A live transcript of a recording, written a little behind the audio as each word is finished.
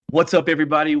What's up,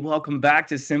 everybody? Welcome back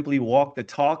to Simply Walk the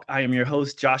Talk. I am your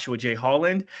host, Joshua J.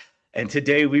 Holland, and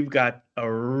today we've got a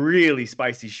really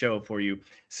spicy show for you.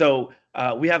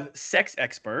 We have sex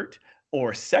expert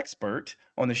or sexpert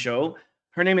on the show.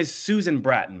 Her name is Susan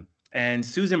Bratton, and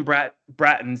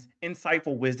Bratton's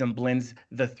insightful wisdom blends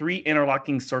the three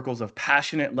interlocking circles of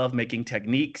passionate lovemaking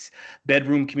techniques,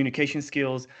 bedroom communication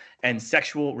skills, and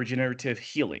sexual regenerative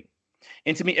healing.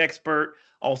 Intimate expert,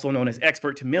 also known as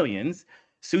expert to millions,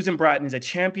 Susan Bratton is a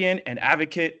champion and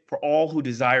advocate for all who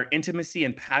desire intimacy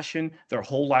and passion their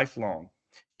whole life long.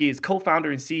 He is co-founder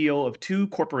and CEO of two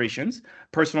corporations,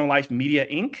 Personal Life Media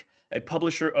Inc., a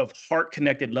publisher of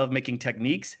heart-connected lovemaking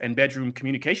techniques and bedroom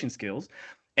communication skills,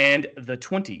 and The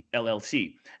 20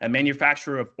 LLC, a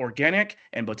manufacturer of organic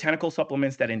and botanical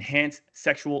supplements that enhance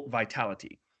sexual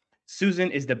vitality. Susan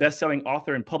is the best-selling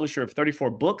author and publisher of 34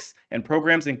 books and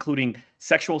programs, including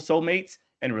Sexual Soulmates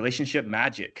and Relationship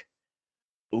Magic.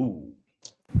 Ooh.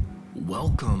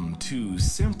 Welcome to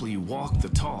Simply Walk the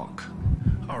Talk.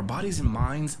 Our bodies and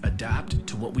minds adapt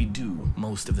to what we do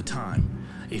most of the time.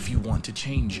 If you want to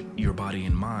change your body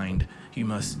and mind, you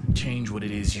must change what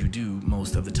it is you do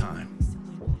most of the time.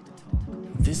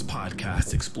 This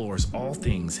podcast explores all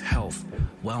things health,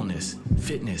 wellness,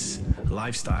 fitness,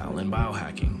 lifestyle, and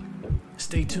biohacking.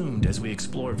 Stay tuned as we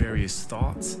explore various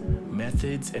thoughts,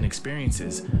 methods, and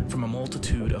experiences from a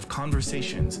multitude of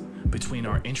conversations between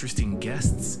our interesting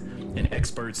guests and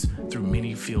experts through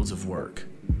many fields of work.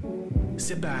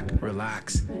 Sit back,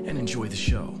 relax, and enjoy the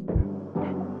show.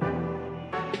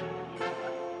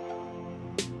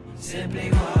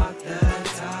 Simply walk the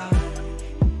talk.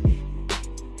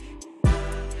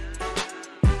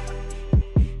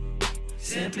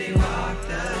 Simply walk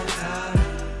the talk.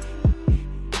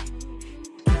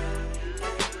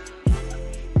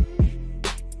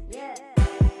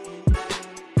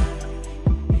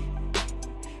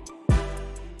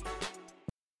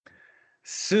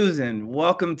 Susan,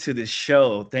 welcome to the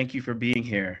show. Thank you for being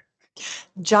here.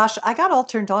 Josh, I got all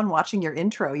turned on watching your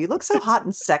intro. You look so hot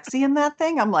and sexy in that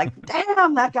thing. I'm like,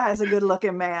 damn, that guy's a good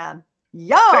looking man.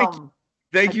 Yum.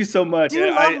 Thank you so much. I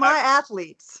do love my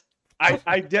athletes.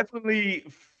 I definitely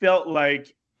felt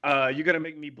like you're going to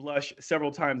make me blush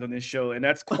several times on this show, and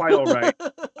that's quite all right.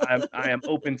 I am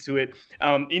open to it.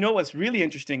 You know what's really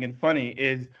interesting and funny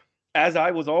is, as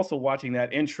I was also watching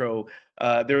that intro,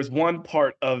 there's one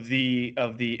part of the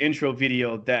intro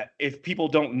video that if people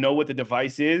don't know what the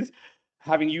device is,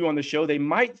 having you on the show, they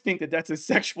might think that that's a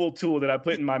sexual tool that I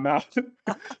put in my mouth,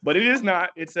 but it is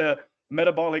not. It's a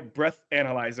metabolic breath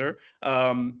analyzer.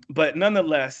 But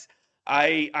nonetheless,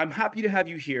 I'm happy to have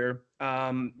you here.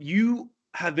 You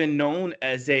have been known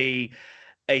as a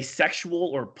sexual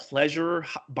or pleasure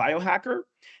biohacker.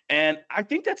 And I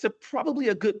think that's probably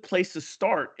a good place to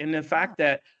start in the fact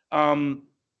that,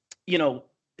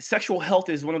 sexual health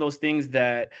is one of those things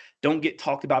that don't get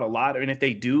talked about a lot. And if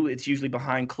they do, it's usually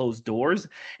behind closed doors.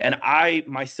 And I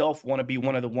myself want to be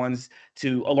one of the ones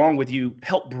to, along with you,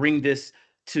 help bring this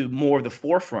to more of the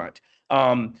forefront.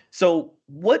 So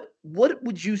what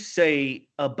would you say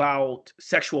about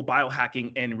sexual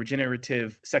biohacking and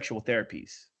regenerative sexual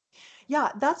therapies? Yeah,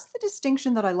 that's the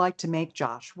distinction that I like to make,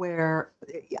 Josh, where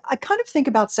I kind of think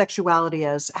about sexuality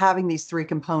as having these three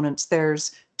components.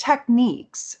 There's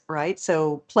techniques, right?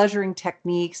 So pleasuring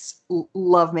techniques,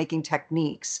 lovemaking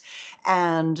techniques.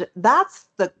 And that's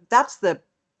the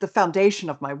foundation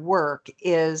of my work,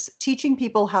 is teaching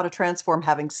people how to transform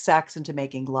having sex into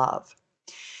making love.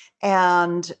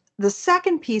 And the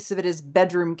second piece of it is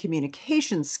bedroom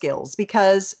communication skills,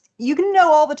 because you can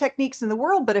know all the techniques in the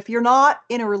world, but if you're not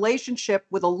in a relationship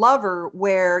with a lover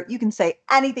where you can say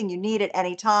anything you need at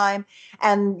any time,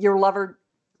 and your lover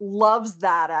loves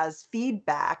that as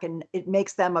feedback and it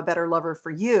makes them a better lover for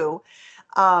you,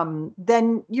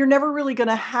 then you're never really going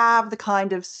to have the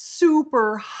kind of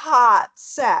super hot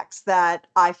sex that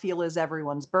I feel is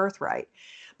everyone's birthright.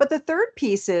 But the third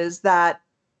piece is that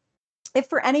if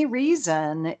for any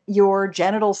reason your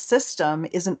genital system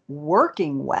isn't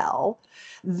working well,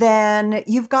 then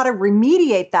you've got to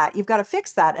remediate that. You've got to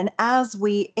fix that. And as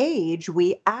we age,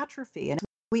 we atrophy. And as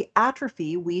we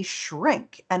atrophy, we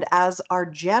shrink. And as our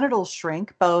genitals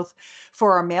shrink, both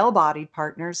for our male-bodied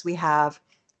partners, we have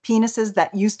penises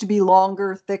that used to be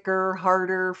longer, thicker,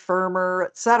 harder, firmer,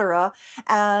 etc.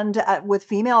 And with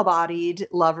female-bodied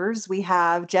lovers, we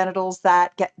have genitals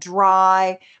that get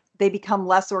dry. They become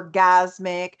less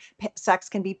orgasmic. Sex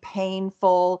can be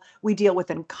painful. We deal with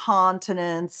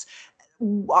incontinence.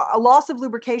 A loss of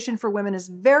lubrication for women is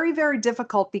very, very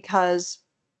difficult, because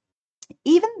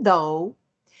even though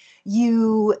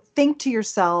you think to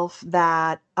yourself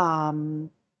that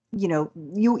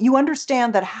you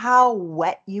understand that how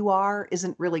wet you are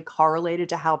isn't really correlated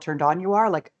to how turned on you are.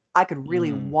 Like I could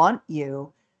really Mm, want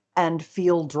you and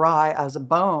feel dry as a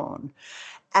bone.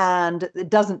 And it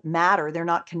doesn't matter. They're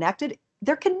not connected.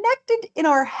 They're connected in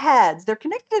our heads. They're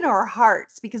connected in our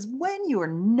hearts because when you are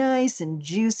nice and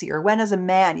juicy, or when as a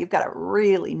man you've got a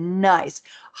really nice,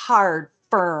 hard,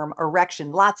 firm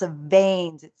erection, lots of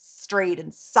veins, it's straight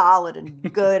and solid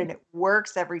and good, and it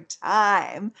works every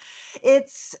time.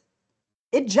 It's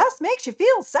it just makes you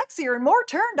feel sexier and more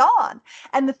turned on.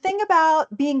 And the thing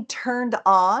about being turned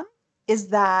on is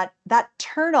that that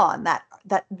turn on, that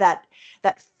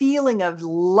feeling of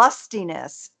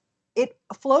lustiness, it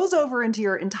flows over into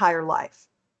your entire life.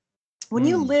 When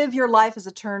you mm, live your life as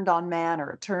a turned on man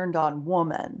or a turned on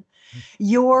woman,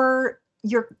 you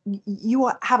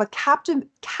have a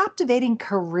captivating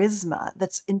charisma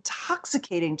that's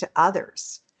intoxicating to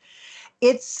others.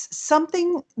 It's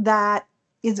something that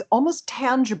is almost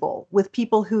tangible with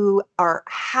people who are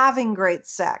having great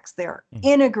sex. They're mm.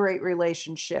 in a great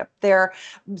relationship. They're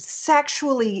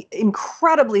sexually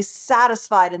incredibly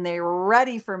satisfied and they're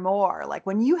ready for more. Like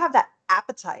when you have that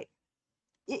appetite,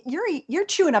 you're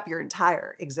chewing up your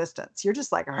entire existence. You're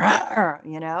just like,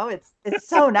 it's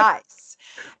so nice.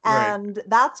 Right. And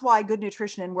that's why good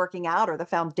nutrition and working out are the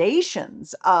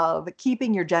foundations of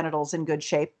keeping your genitals in good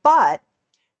shape. But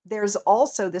there's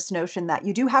also this notion that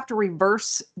you do have to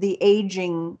reverse the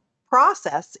aging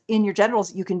process in your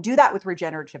genitals. You can do that with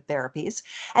regenerative therapies.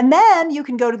 And then you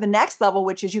can go to the next level,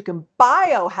 which is you can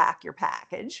biohack your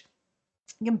package.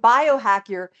 You can biohack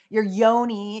your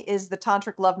yoni is the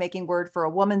tantric lovemaking word for a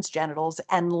woman's genitals,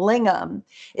 and lingam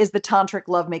is the tantric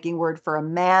lovemaking word for a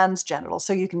man's genitals.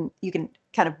 So you can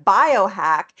kind of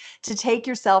biohack to take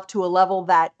yourself to a level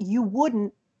that you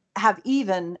wouldn't have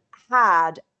even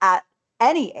had at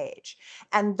any age.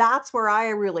 And that's where I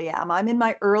really am. I'm in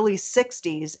my early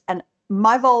 60s and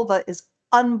my vulva is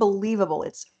unbelievable.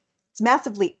 It's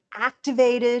massively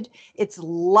activated, it's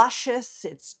luscious,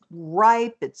 it's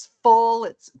ripe, it's full,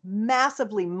 it's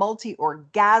massively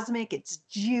multi-orgasmic, it's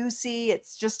juicy,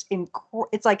 it's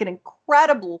like an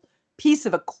incredible piece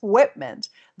of equipment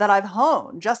that I've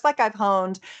honed, just like I've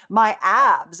honed my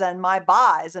abs and my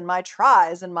bis and my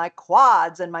tris and my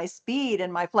quads and my speed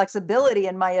and my flexibility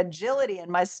and my agility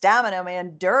and my stamina, my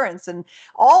endurance and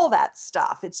all that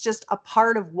stuff. It's just a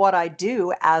part of what I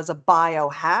do as a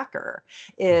biohacker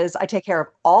is I take care of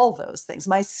all those things.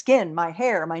 My skin, my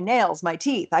hair, my nails, my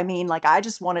teeth. I mean, like I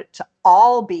just want it to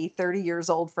all be 30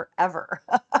 years old forever.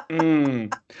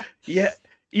 Mm. Yeah.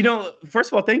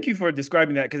 First of all, thank you for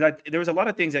describing that because there was a lot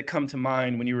of things that come to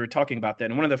mind when you were talking about that.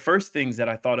 And one of the first things that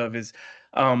I thought of is,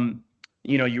 um,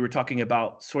 you were talking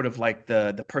about sort of like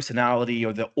the personality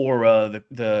or the aura,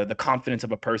 the confidence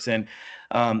of a person.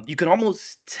 You can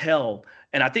almost tell,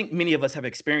 and I think many of us have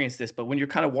experienced this, but when you're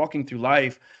kind of walking through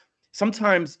life,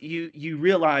 sometimes you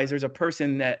realize there's a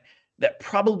person that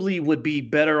probably would be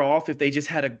better off if they just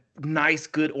had a nice,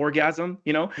 good orgasm,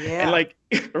 and Yeah. like,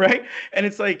 right? And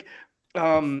it's like,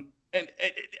 and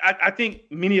I think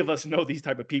many of us know these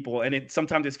type of people, and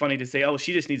sometimes it's funny to say, "Oh,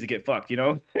 she just needs to get fucked." I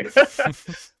um,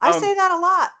 say that a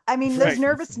lot. I mean, those right,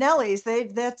 nervous Nellies,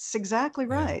 that's exactly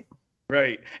Yeah. right.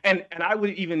 right, and I would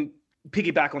even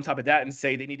piggyback on top of that and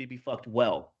say they need to be fucked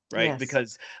well, right? Yes.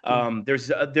 Because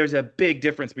there's a big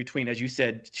difference between, as you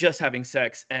said, just having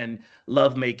sex and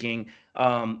love making,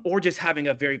 or just having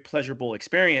a very pleasurable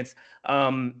experience.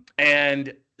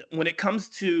 And when it comes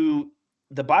to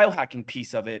the biohacking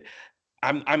piece of it,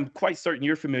 I'm quite certain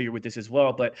you're familiar with this as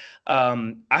well, but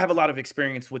I have a lot of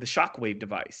experience with a shockwave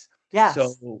device. Yes.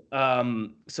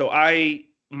 So I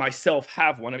myself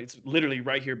have one. It's literally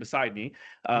right here beside me,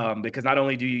 Yeah. because not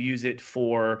only do you use it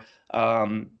for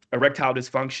erectile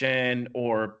dysfunction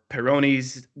or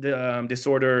Peyronie's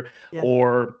disorder, Yeah.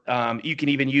 or you can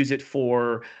even use it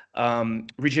for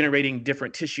regenerating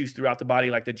different tissues throughout the body,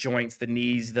 like the joints, the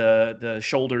knees, the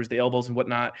shoulders, the elbows, and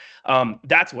whatnot.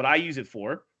 That's what I use it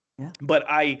for. Yeah. But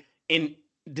in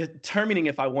determining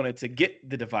if I wanted to get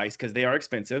the device, because they are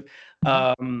expensive,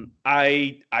 Mhm.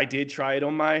 I did try it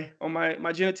on my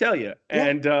genitalia, Yeah.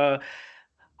 and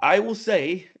I will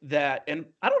say that, and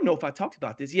I don't know if I talked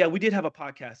about this. Yeah, we did have a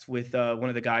podcast with one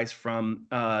of the guys from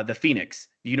the Phoenix.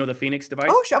 You know the Phoenix Oh,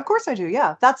 device? sure. Of course I do.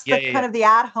 Yeah. That's Yeah, the yeah, kind yeah. of the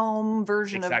at-home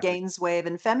version of Exactly. Gainswave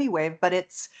and FemiWave, but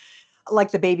it's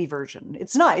like the baby version.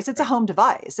 It's nice. It's a Right. home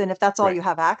device. And if that's all Right. you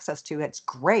have access to, it's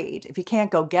great. If you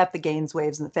can't go get the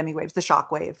Gainswaves and the FemiWaves, the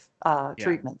shockwave Yeah.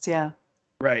 treatments. Yeah.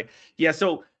 Right. Yeah.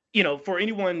 So, for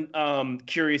anyone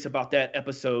curious about that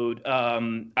episode,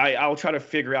 I'll try to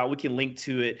figure out. We can link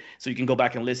to it so you can go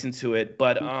back and listen to it.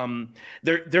 But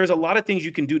there's a lot of things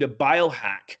you can do to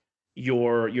biohack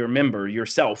your member,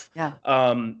 yourself. Yeah.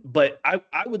 But I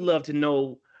would love to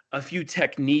know a few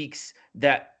techniques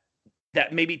that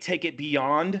maybe take it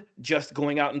beyond just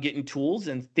going out and getting tools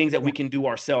and things that we can do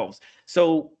ourselves.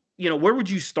 So, where would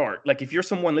you start? Like if you're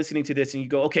someone listening to this and you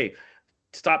go, okay,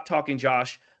 stop talking,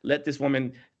 Josh, let this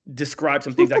woman describe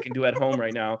some things I can do at home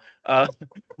right now.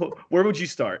 Where would you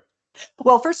start?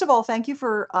 Well, first of all, thank you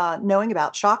for knowing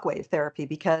about shockwave therapy,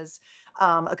 because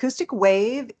acoustic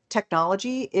wave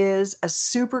technology is a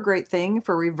super great thing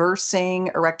for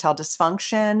reversing erectile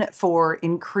dysfunction, for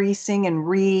increasing and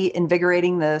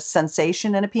reinvigorating the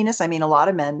sensation in a penis. I mean, a lot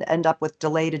of men end up with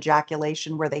delayed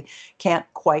ejaculation where they can't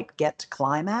quite get to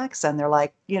climax, and they're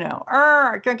like,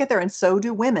 I can't get there. And so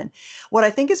do women. What I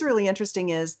think is really interesting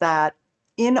is that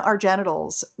in our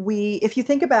genitals, if you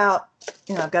think about,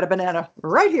 I've got a banana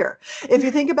right here. If you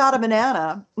think about a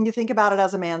banana and you think about it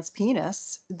as a man's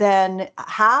penis, then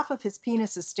half of his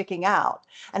penis is sticking out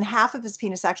and half of his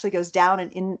penis actually goes down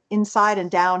and inside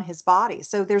and down his body.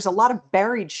 So there's a lot of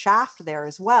buried shaft there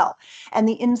as well. And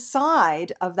the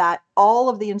inside of that, all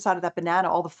of the inside of that banana,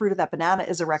 all the fruit of that banana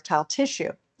is erectile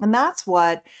tissue. And that's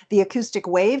what the acoustic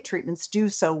wave treatments do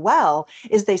so well,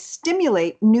 is they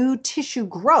stimulate new tissue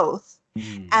growth.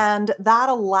 And that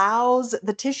allows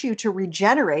the tissue to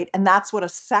regenerate. And that's what a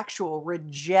sexual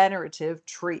regenerative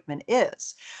treatment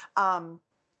is. And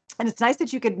it's nice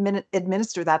that you could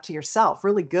administer that to yourself.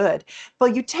 Really good.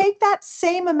 But you take that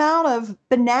same amount of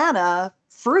banana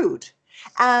fruit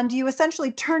and you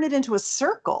essentially turn it into a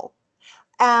circle.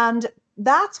 And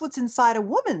that's what's inside a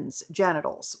woman's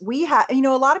genitals. We have, a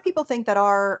lot of people think that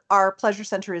our pleasure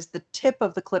center is the tip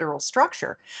of the clitoral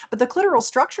structure, but the clitoral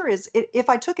structure is, if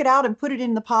I took it out and put it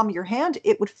in the palm of your hand,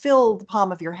 it would fill the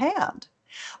palm of your hand.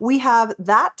 We have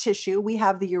that tissue, we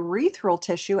have the urethral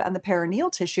tissue and the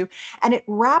perineal tissue, and it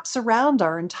wraps around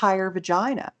our entire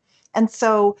vagina. And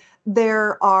so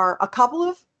there are a couple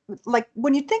of, like,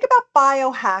 when you think about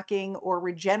biohacking or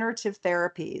regenerative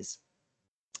therapies,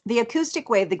 the acoustic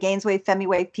wave, the Gainswave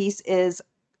FemiWave piece, is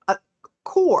a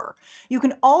core. You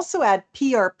can also add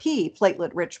PRP,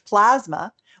 platelet-rich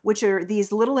plasma, which are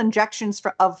these little injections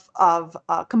of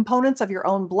components of your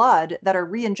own blood that are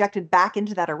re-injected back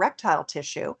into that erectile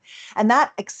tissue. And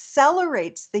that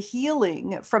accelerates the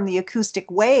healing from the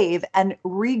acoustic wave and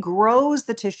regrows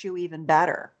the tissue even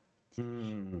better.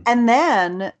 And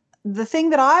then the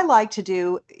thing that I like to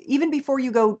do, even before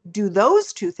you go do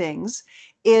those two things,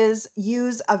 is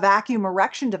use a vacuum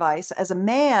erection device. As a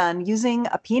man, using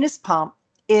a penis pump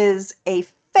is a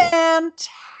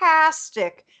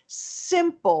fantastic,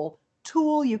 simple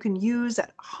tool you can use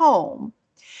at home.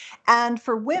 And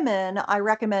for women, I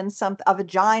recommend a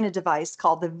vagina device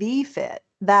called the V-Fit.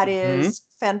 That is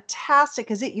fantastic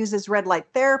because it uses red light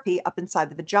therapy up inside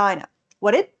the vagina.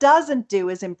 What it doesn't do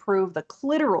is improve the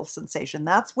clitoral sensation.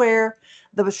 That's where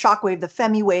the shockwave, the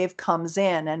FemiWave, comes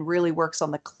in and really works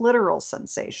on the clitoral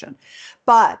sensation.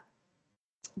 But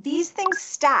these things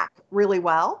stack really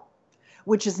well,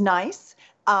 which is nice.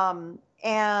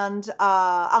 And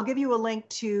I'll give you a link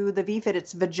to the VFit.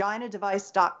 It's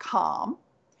vaginadevice.com.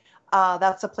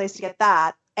 That's a place to get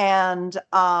that. And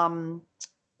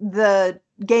the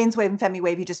Gainswave and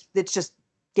FemiWave, it's just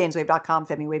Gainswave.com,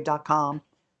 FemiWave.com.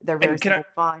 They're very simple to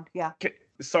find. Yeah.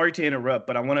 Sorry to interrupt,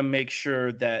 but I want to make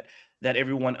sure that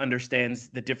everyone understands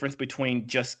the difference between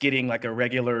just getting like a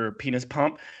regular penis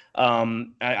pump.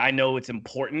 I know it's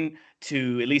important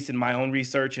to, at least in my own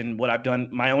research and what I've done,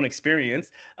 my own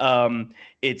experience,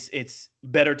 it's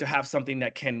better to have something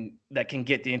that can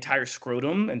get the entire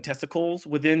scrotum and testicles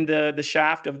within the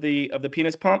shaft of the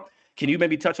penis pump. Can you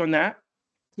maybe touch on that?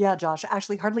 Yeah, Josh,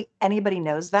 actually hardly anybody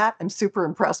knows that. I'm super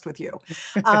impressed with you.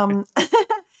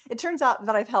 It turns out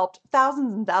that I've helped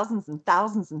thousands and thousands and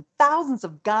thousands and thousands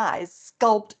of guys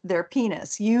sculpt their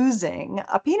penis using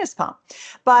a penis pump.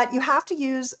 But you have to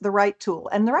use the right tool.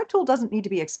 And the right tool doesn't need to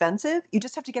be expensive. You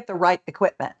just have to get the right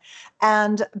equipment.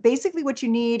 And basically what you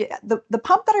need, the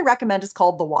pump that I recommend is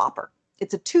called the Whopper.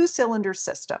 It's a 2-cylinder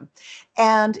system,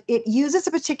 and it uses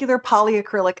a particular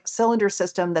polyacrylic cylinder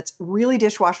system that's really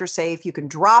dishwasher safe. You can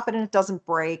drop it and it doesn't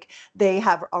break. They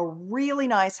have a really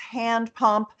nice hand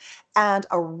pump and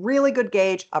a really good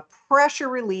gauge, a pressure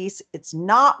release. It's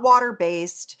not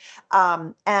water-based.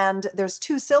 And there's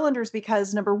 2 cylinders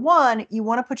because, number one, you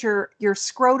want to put your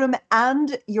scrotum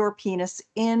and your penis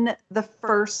in the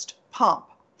first pump.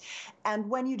 And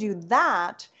when you do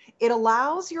that, it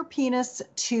allows your penis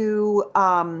to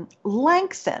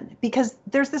lengthen, because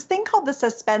there's this thing called the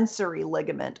suspensory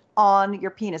ligament on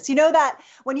your penis. You know that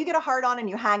when you get a hard-on and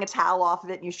you hang a towel off of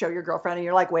it and you show your girlfriend and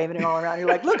you're like waving it all around, you're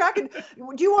like, look,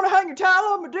 do you want to hang your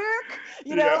towel on my dick?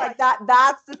 You know, like that,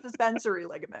 that's the suspensory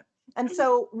ligament. And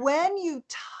so when you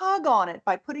tug on it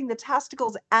by putting the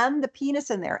testicles and the penis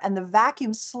in there, and the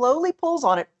vacuum slowly pulls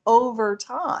on it over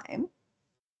time,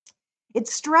 it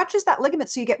stretches that ligament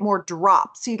so you get more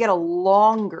drop, so you get a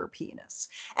longer penis.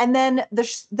 And then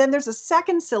there's a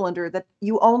second cylinder that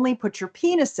you only put your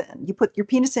penis in. You put your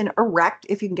penis in erect,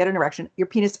 if you can get an erection, your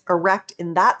penis erect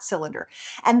in that cylinder.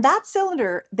 And that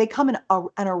cylinder, they come in an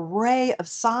array of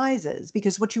sizes,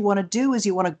 because what you want to do is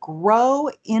you want to grow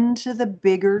into the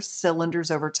bigger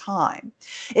cylinders over time.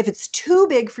 If it's too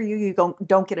big for you, you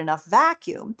don't get enough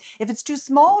vacuum. If it's too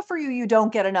small for you, you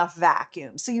don't get enough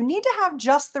vacuum. So you need to have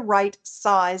just the right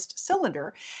sized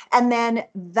cylinder. And then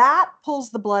that pulls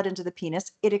the blood into the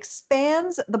penis. It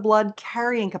expands the blood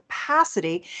carrying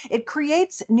capacity. It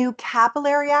creates new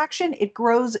capillary action. It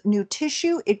grows new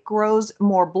tissue. It grows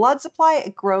more blood supply.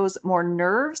 It grows more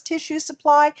nerves tissue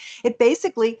supply. It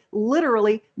basically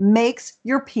literally makes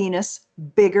your penis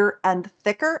bigger and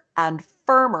thicker and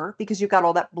firmer, because you've got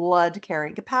all that blood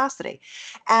carrying capacity.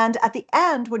 And at the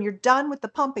end, when you're done with the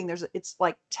pumping, it's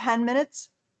like 10 minutes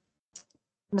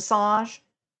massage,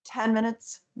 10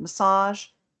 minutes, massage,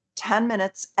 10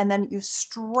 minutes, and then you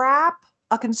strap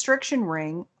a constriction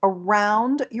ring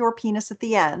around your penis at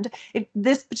the end.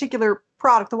 This particular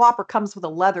product, the Whopper, comes with a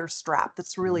leather strap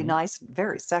that's really nice,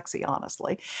 very sexy,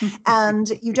 honestly.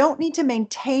 And you don't need to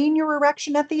maintain your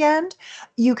erection at the end.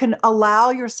 You can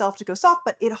allow yourself to go soft,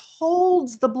 but it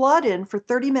holds the blood in for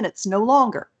 30 minutes, no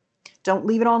longer. Don't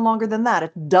leave it on longer than that.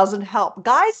 It doesn't help.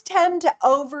 Guys tend to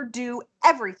overdo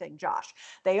everything, Josh.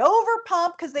 They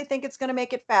overpump because they think it's going to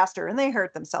make it faster, and they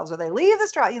hurt themselves, or they leave the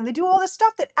straw, and they do all this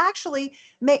stuff that actually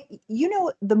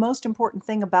the most important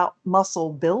thing about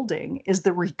muscle building is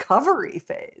the recovery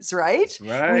phase, right?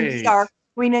 Right.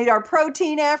 We need our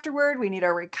protein afterward. We need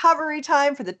our recovery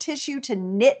time for the tissue to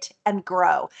knit and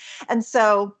grow. And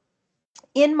so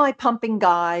in my pumping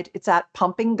guide, it's at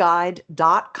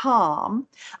pumpingguide.com.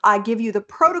 I give you the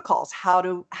protocols, how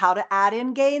to add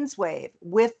in Gainswave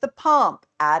with the pump,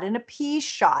 add in a pee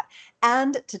shot,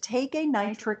 and to take a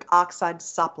nitric oxide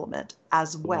supplement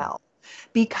as well,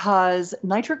 because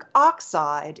nitric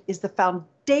oxide is the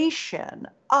foundation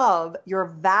of your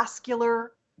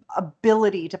vascular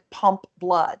ability to pump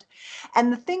blood.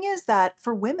 And the thing is that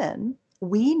for women,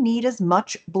 we need as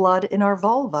much blood in our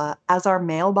vulva as our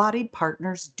male-bodied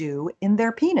partners do in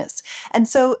their penis. And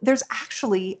so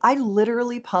I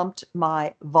literally pumped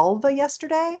my vulva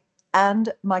yesterday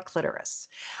and my clitoris.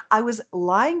 I was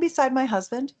lying beside my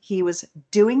husband. He was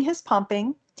doing his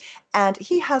pumping, and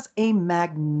he has a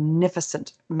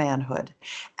magnificent manhood.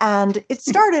 And it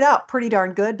started out pretty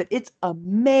darn good, but it's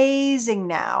amazing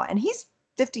now. And he's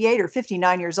 58 or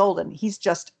 59 years old, and he's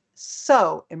just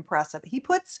so impressive. He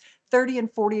puts 30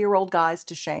 and 40-year-old guys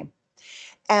to shame.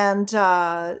 And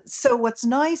so what's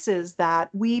nice is that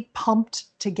we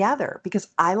pumped together, because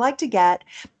I like to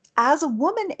as a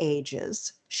woman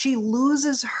ages, she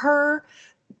loses her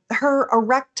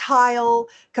erectile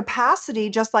capacity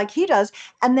just like he does.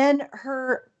 And then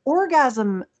her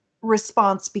orgasm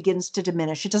response begins to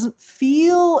diminish. It doesn't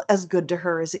feel as good to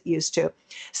her as it used to.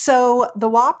 So the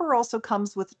Whopper also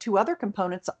comes with two other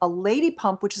components: a lady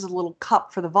pump, which is a little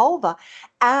cup for the vulva,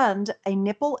 and a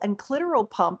nipple and clitoral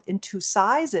pump in two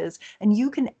sizes. And you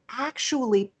can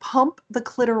actually pump the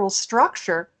clitoral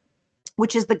structure,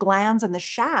 which is the glands and the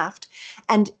shaft,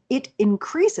 and it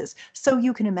increases. So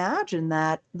you can imagine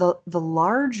that the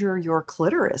larger your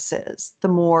clitoris is, the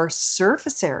more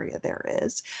surface area there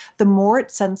is, the more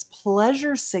it sends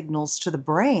pleasure signals to the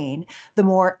brain, the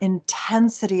more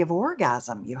intensity of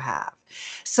orgasm you have.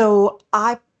 So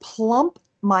I plump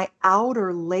my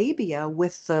outer labia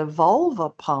with the vulva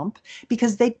pump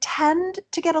because they tend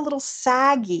to get a little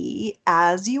saggy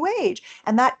as you age,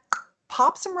 and that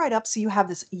pops them right up, so you have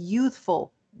this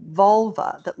youthful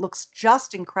vulva that looks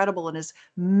just incredible and is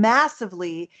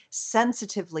massively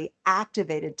sensitively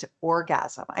activated to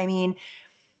orgasm. I mean,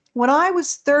 when I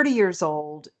was 30 years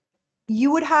old,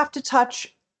 you would have to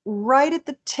touch right at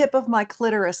the tip of my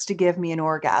clitoris to give me an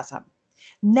orgasm.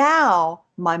 Now,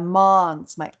 my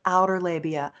mons, my outer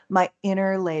labia, my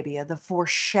inner labia, the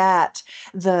fourchette,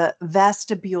 the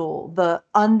vestibule, the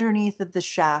underneath of the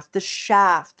shaft,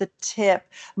 the tip,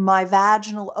 my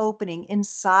vaginal opening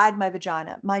inside my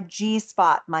vagina, my G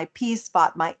spot, my P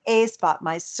spot, my A spot,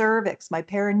 my cervix, my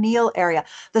perineal area,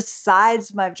 the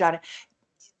sides of my vagina.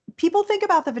 People think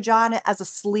about the vagina as a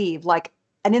sleeve, like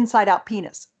an inside out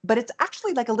penis, but it's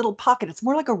actually like a little pocket. It's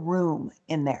more like a room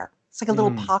in there. It's like a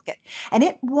little pocket, and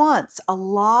it wants a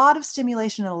lot of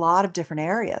stimulation in a lot of different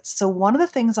areas. So one of the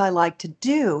things I like to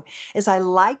do is I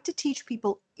like to teach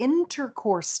people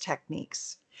intercourse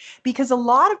techniques because a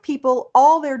lot of people,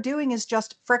 all they're doing is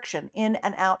just friction, in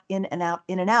and out, in and out,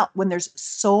 in and out, when there's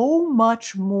so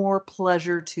much more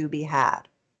pleasure to be had.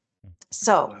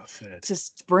 So, Well said.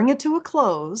 to bring it to a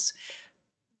close,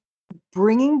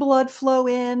 bringing blood flow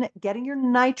in, getting your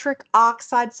nitric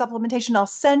oxide supplementation. I'll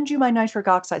send you my nitric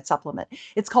oxide supplement.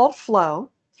 It's called Flow.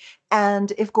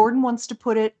 And if Gordon wants to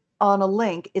put it on a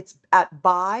link, it's at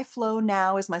Buy Flow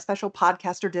Now is my special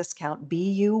podcaster discount,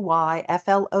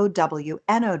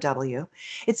 BUYFLOWNOW.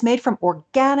 It's made from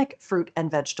organic fruit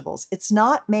and vegetables. It's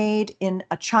not made in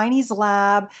a Chinese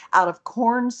lab out of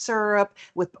corn syrup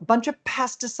with a bunch of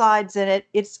pesticides in it.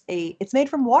 It's made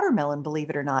from watermelon, believe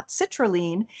it or not.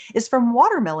 Citrulline is from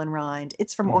watermelon rind.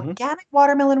 It's from organic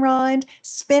watermelon rind,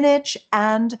 spinach,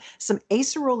 and some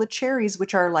acerola cherries,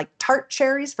 which are like tart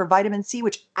cherries for vitamin C,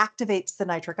 which activates the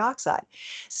nitric oxide.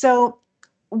 So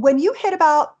when you hit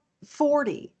about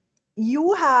 40,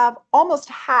 you have almost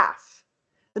half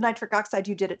the nitric oxide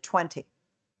you did at 20.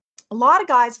 A lot of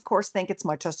guys, of course, think it's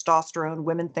my testosterone.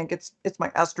 Women think it's my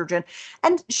estrogen.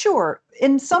 And sure,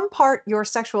 in some part, your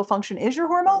sexual function is your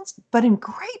hormones, but in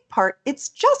great part, it's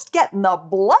just getting the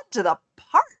blood to the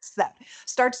parts that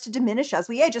starts to diminish as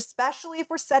we age, especially if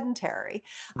we're sedentary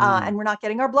and we're not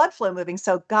getting our blood flow moving.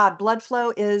 So God, blood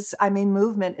flow is,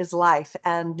 movement is life,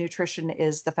 and nutrition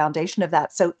is the foundation of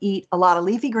that. So eat a lot of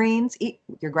leafy greens.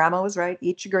 Your grandma was right.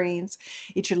 Eat your greens,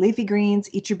 eat your leafy greens,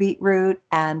 eat your beetroot,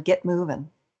 and get moving.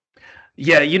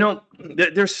 Yeah,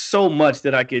 there's so much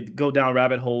that I could go down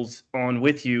rabbit holes on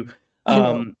with you.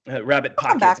 Rabbit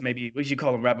pockets, maybe we should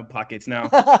call them rabbit pockets now.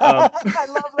 I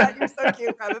love that. You're so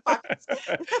cute, rabbit pockets.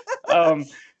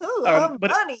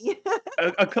 But money.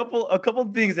 a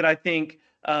couple things that I think,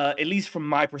 at least from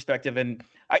my perspective, and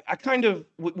I kind of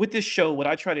with this show, what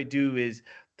I try to do is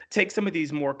take some of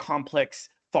these more complex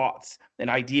thoughts and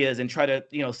ideas and try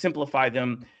to simplify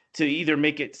them to either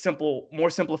make it more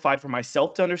simplified for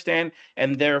myself to understand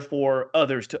and therefore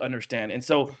others to understand. And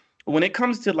so when it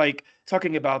comes to like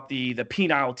talking about the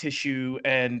penile tissue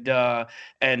and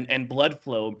blood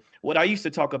flow, what I used to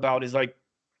talk about is like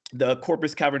the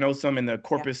corpus cavernosum and the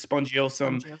corpus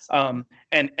spongiosum,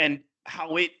 and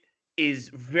how it is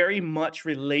very much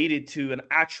related to an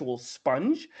actual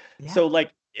sponge. Yeah. So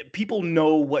like people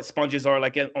know what sponges are,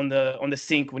 like on the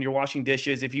sink when you're washing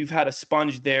dishes. If you've had a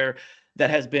sponge there that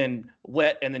has been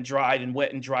wet and then dried and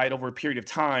wet and dried over a period of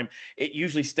time, it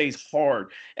usually stays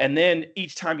hard. And then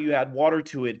each time you add water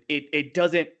to it, it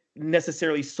doesn't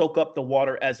necessarily soak up the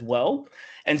water as well.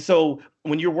 And so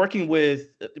when you're working with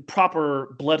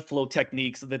proper blood flow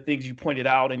techniques, the things you pointed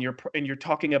out, and you're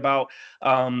talking about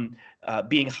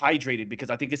being hydrated, because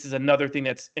I think this is another thing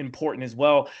that's important as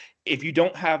well. If you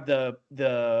don't have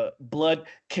the blood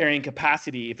carrying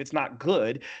capacity, if it's not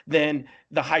good, then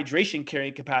the hydration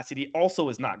carrying capacity also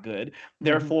is not good.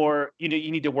 Therefore, you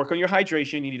need to work on your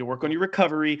hydration, you need to work on your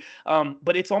recovery.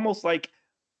 But it's almost like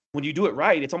when you do it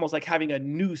right, it's almost like having a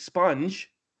new sponge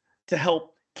to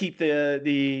help keep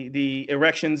the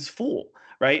erections full,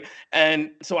 right?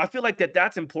 And so I feel like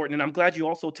that's important. And I'm glad you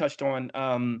also touched on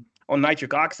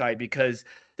nitric oxide, because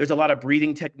there's a lot of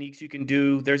breathing techniques you can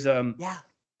do. There's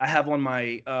I have on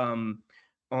my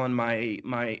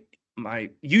my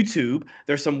YouTube,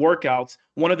 there's some workouts.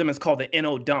 One of them is called the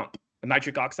NO dump, a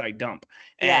nitric oxide dump.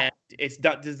 And it's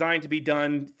designed to be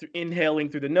done inhaling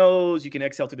through the nose. You can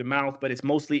exhale through the mouth, but it's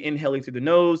mostly inhaling through the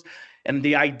nose. And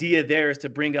the idea there is to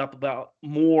bring up about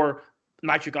more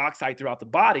nitric oxide throughout the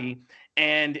body.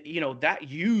 And, that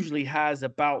usually has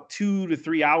about 2 to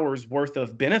 3 hours worth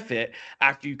of benefit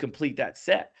after you complete that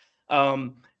set.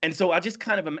 And so I just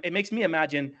it makes me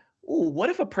imagine, what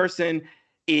if a person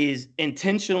is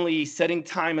intentionally setting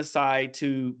time aside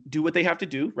to do what they have to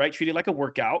do, right? Treat it like a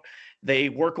workout. They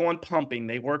work on pumping,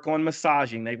 they work on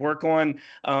massaging, they work on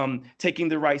taking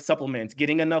the right supplements,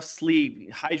 getting enough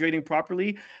sleep, hydrating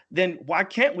properly. Then why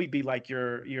can't we be like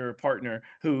your partner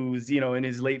who's, in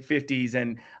his late 50s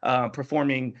and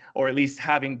performing, or at least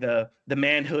having the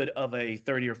manhood of a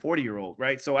 30 or 40-year-old,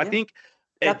 right? So I think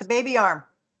got the baby arm.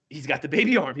 He's got the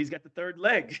baby arm. He's got the third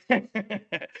leg.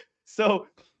 So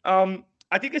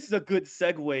I think this is a good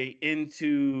segue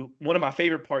into one of my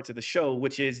favorite parts of the show,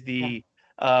 which is the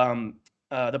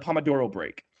Pomodoro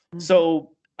break.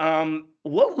 So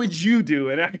what would you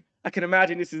do? And I can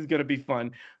imagine this is going to be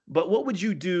fun, but what would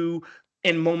you do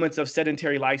in moments of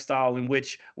sedentary lifestyle in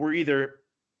which we're either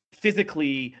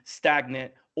physically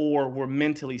stagnant or we're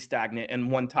mentally stagnant in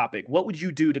one topic? What would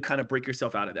you do to kind of break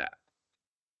yourself out of that?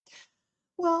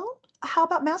 Well, how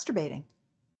about masturbating?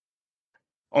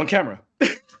 On camera.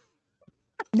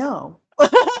 No. Oh,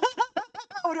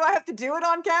 do I have to do it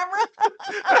on camera?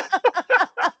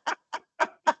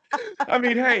 I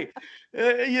mean, hey,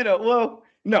 well,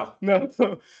 no, no.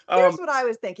 Here's what I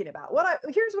was thinking about.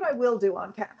 Here's what I will do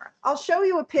on camera. I'll show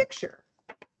you a picture.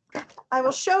 I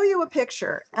will show you a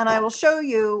picture, and I will show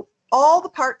you all the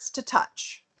parts to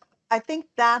touch. I think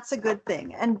that's a good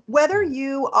thing. And whether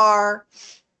you are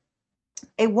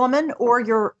a woman or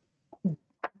you're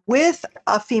with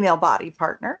a female body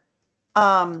partner,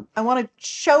 I want to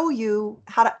show you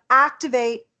how to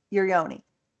activate your yoni.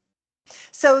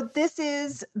 So this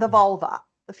is the vulva,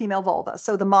 the female vulva.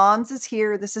 So the mons is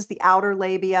here. This is the outer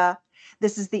labia.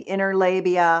 This is the inner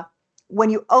labia. When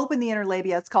you open the inner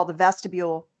labia, it's called the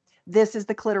vestibule. This is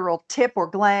the clitoral tip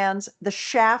or glans. The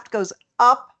shaft goes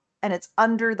up and it's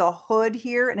under the hood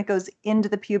here, and it goes into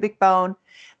the pubic bone.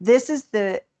 This is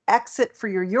the exit for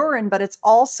your urine, but it's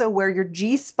also where your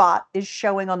G-spot is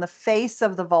showing on the face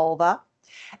of the vulva.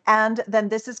 And then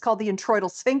this is called the introital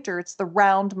sphincter. It's the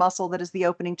round muscle that is the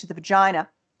opening to the vagina.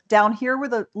 Down here where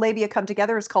the labia come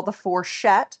together is called the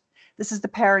fourchette. This is the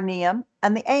perineum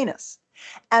and the anus.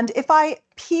 And if I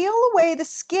peel away the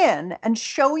skin and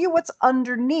show you what's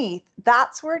underneath,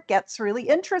 that's where it gets really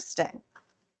interesting.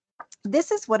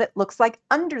 This is what it looks like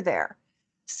under there.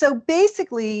 So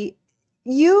basically,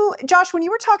 Josh, when you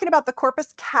were talking about the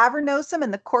corpus cavernosum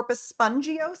and the corpus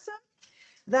spongiosum,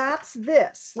 that's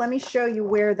this. Let me show you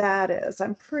where that is.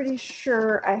 I'm pretty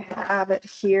sure I have it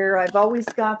here. I've always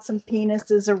got some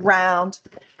penises around.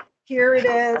 Here it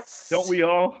is. Don't we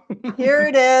all? Here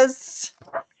it is.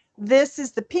 This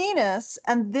is the penis,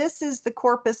 and this is the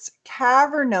corpus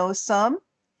cavernosum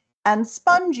and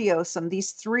spongiosum,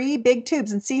 these three big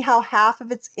tubes. And see how half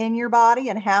of it's in your body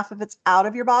and half of it's out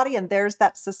of your body? And there's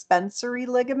that suspensory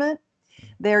ligament.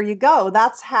 There you go.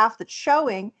 That's half that's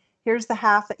showing. Here's the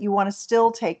half that you want to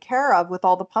still take care of with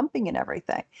all the pumping and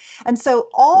everything. And so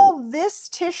all this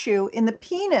tissue in the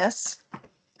penis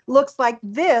looks like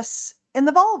this in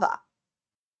the vulva.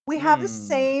 We have the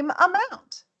same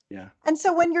amount. Yeah. And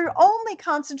so when you're only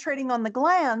concentrating on the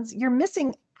glands, you're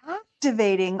missing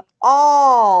activating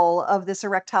all of this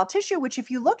erectile tissue, which if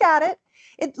you look at it,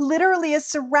 it literally is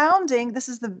surrounding, this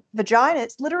is the vagina,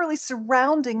 it's literally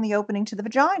surrounding the opening to the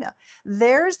vagina.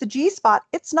 There's the G-spot.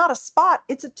 It's not a spot,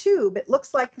 it's a tube. It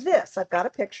looks like this. I've got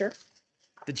a picture.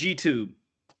 The G-tube.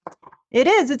 It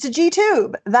is. It's a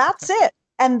G-tube. That's it.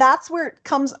 And that's where it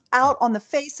comes out on the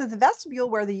face of the vestibule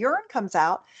where the urine comes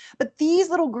out. But these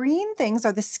little green things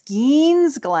are the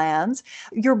Skene's glands.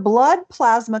 Your blood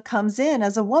plasma comes in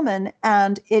as a woman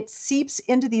and it seeps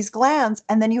into these glands.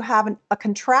 And then you have a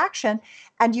contraction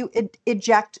and you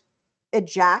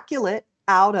ejaculate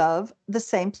out of the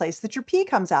same place that your pee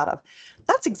comes out of.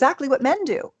 That's exactly what men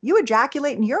do. You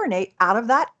ejaculate and urinate out of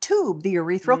that tube, the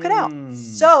urethral canal.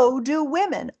 So do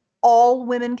women. All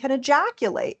women can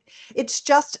ejaculate. It's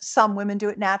just some women do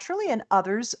it naturally and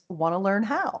others want to learn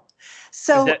how.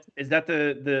 So is that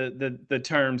the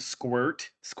term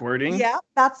squirting? Yeah,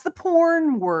 that's the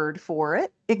porn word for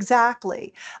it.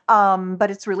 Exactly. But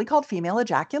it's really called female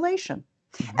ejaculation.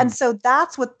 Mm-hmm. And so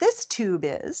that's what this tube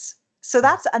is. So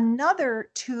that's another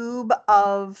tube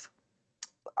of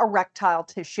erectile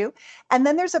tissue. And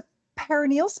then there's a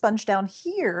perineal sponge down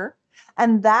here.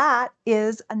 And that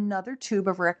is another tube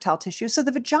of erectile tissue. So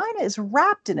the vagina is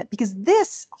wrapped in it because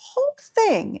this whole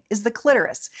thing is the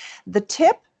clitoris. The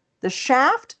tip, the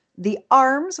shaft, the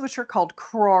arms, which are called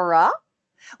crura,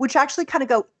 which actually kind of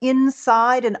go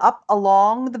inside and up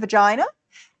along the vagina.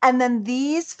 And then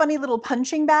these funny little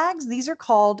punching bags, these are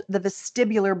called the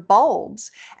vestibular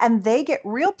bulbs. And they get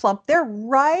real plump. They're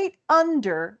right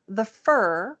under the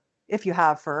fur, if you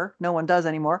have fur, no one does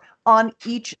anymore, on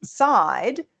each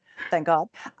side. Thank God,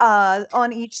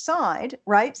 on each side,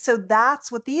 right? So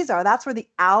that's what these are. That's where the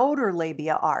outer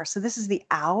labia are. So this is the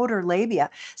outer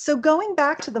labia. So going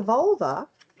back to the vulva,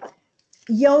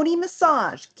 yoni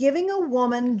massage, giving a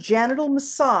woman genital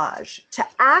massage to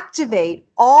activate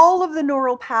all of the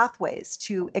neural pathways,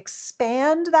 to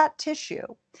expand that tissue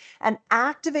and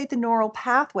activate the neural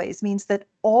pathways means that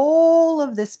all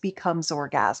of this becomes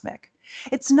orgasmic.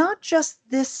 It's not just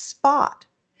this spot.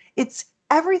 It's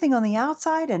everything on the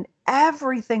outside and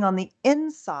everything on the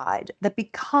inside that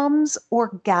becomes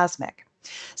orgasmic.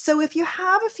 So if you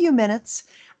have a few minutes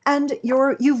and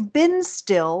you've been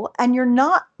still and you're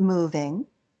not moving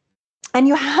and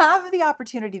you have the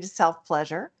opportunity to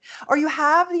self-pleasure or you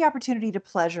have the opportunity to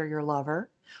pleasure your lover,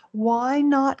 why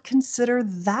not consider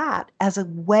that as a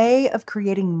way of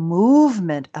creating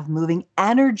movement, of moving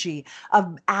energy,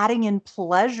 of adding in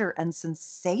pleasure and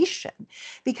sensation?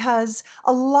 Because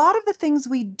a lot of the things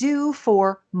we do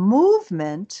for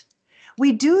movement,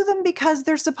 we do them because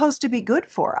they're supposed to be good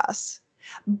for us.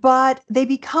 but they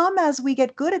become, as we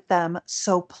get good at them,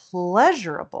 so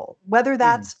pleasurable, whether Mm.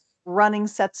 that's running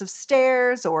sets of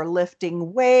stairs or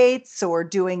lifting weights or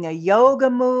doing a yoga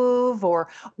move or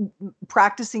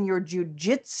practicing your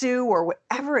jujitsu or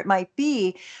whatever it might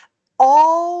be.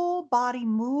 All body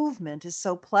movement is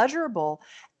so pleasurable.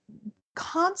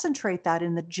 Concentrate that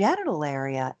in the genital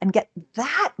area and get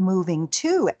that moving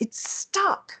too. It's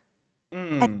stuck.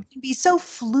 And Mm. it can be so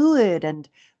fluid and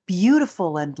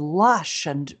beautiful and lush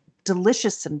and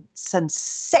delicious and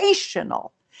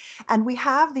sensational. And we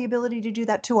have the ability to do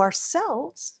that to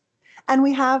ourselves. And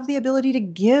we have the ability to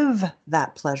give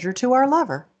that pleasure to our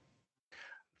lover.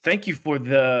 Thank you for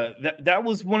that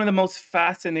was one of the most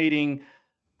fascinating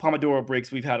Pomodoro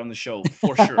breaks we've had on the show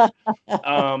for sure.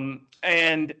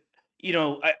 And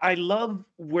I love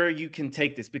where you can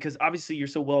take this because obviously you're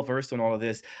so well versed on all of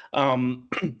this. Um,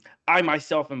 I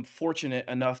myself am fortunate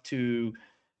enough to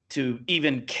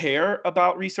even care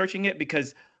about researching it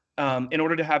because in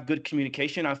order to have good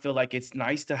communication, I feel like it's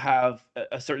nice to have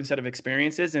a certain set of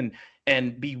experiences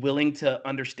and be willing to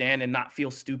understand and not feel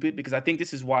stupid because I think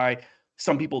this is why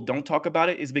some people don't talk about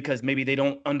it is because maybe they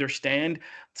don't understand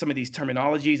some of these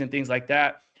terminologies and things like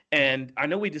that. And I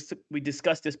know we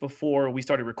discussed this before we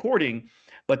started recording,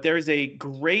 but there's a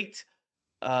great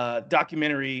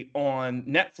documentary on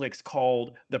Netflix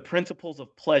called The Principles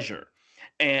of Pleasure.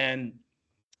 And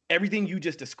everything you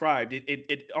just described,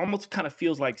 it almost kind of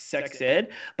feels like sex ed,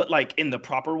 but like in the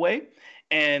proper way.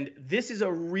 And this is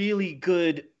a really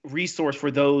good resource for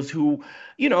those who,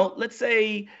 let's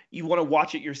say you want to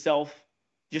watch it yourself,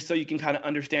 just so you can kind of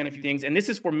understand a few things. And this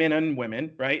is for men and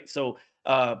women, right? So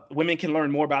women can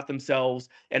learn more about themselves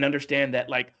and understand that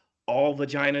like all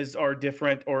vaginas are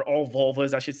different, or all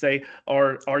vulvas, I should say,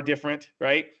 are different,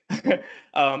 right?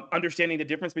 Understanding the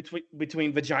difference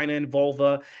between vagina and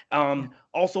vulva. Yeah.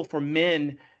 Also for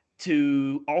men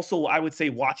to also, I would say,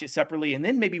 watch it separately and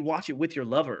then maybe watch it with your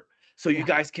lover. So you Yeah.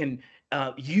 guys can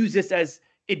use this as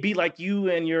it'd be like you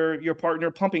and your partner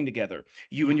pumping together,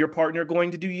 you Yeah. and your partner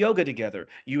going to do yoga together,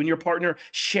 you and your partner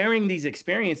sharing these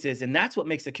experiences. And that's what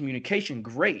makes the communication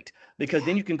great because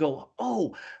then you can go,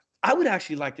 oh, I would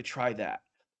actually like to try that.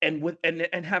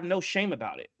 And have no shame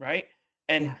about it, right?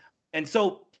 And Yeah. and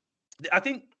so I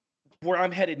think where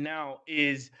I'm headed now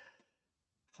is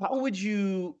how would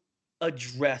you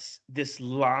address this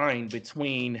line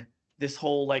between this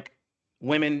whole like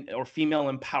women or female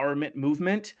empowerment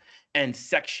movement and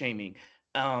sex shaming?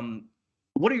 Um,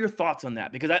 what are your thoughts on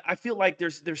that? Because I feel like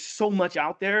there's so much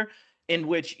out there in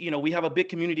which we have a big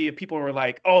community of people who are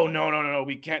like, oh no,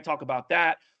 we can't talk about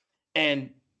that.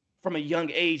 And from a young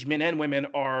age, men and women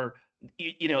are,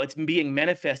 it's being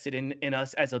manifested in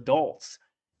us as adults,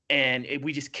 and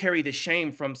we just carry the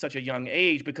shame from such a young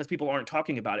age because people aren't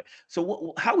talking about it.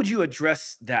 So how would you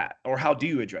address that, or how do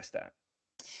you address that?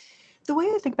 The way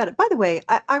I think about it, by the way,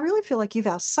 I really feel like you've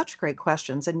asked such great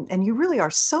questions and you really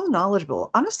are so knowledgeable.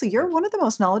 Honestly, you're Thank one of the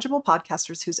most knowledgeable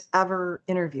podcasters who's ever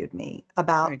interviewed me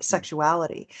about thank you.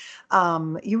 sexuality.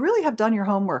 You really have done your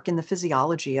homework in the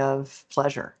physiology of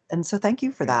pleasure. And so thank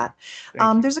you for Thank you. that.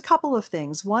 Thank you. There's a couple of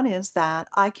things. One is that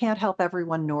I can't help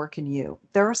everyone, nor can you.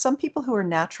 There are some people who are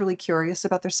naturally curious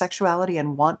about their sexuality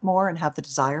and want more and have the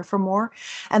desire for more.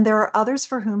 And there are others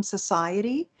for whom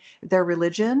society, their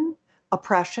religion,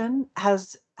 oppression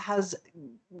has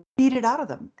beat it out of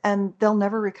them and they'll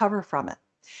never recover from it.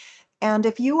 And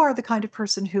if you are the kind of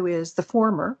person who is the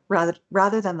former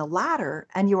rather than the latter,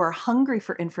 and you are hungry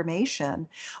for information,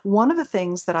 one of the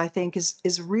things that I think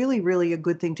is really a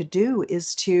good thing to do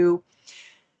is to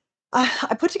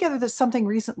I put together this something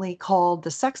recently called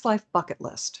the Sex Life Bucket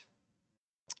List.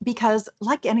 Because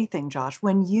like anything, Josh,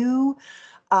 when you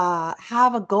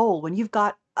have a goal, when you've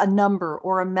got a number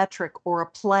or a metric or a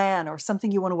plan or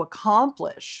something you want to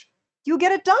accomplish, you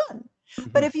get it done.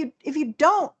 But Mhm. if you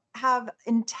don't have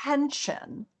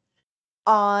intention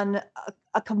on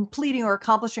completing or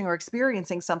accomplishing or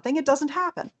experiencing something, it doesn't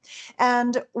happen.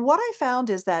 And what I found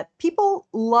is that people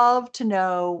love to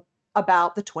know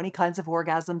about the 20 kinds of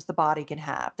orgasms the body can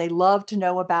have. They love to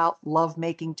know about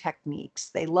lovemaking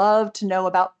techniques. They love to know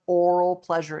about oral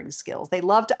pleasuring skills. They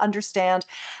love to understand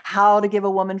how to give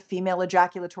a woman female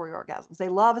ejaculatory orgasms. They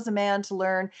love as a man to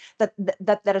learn that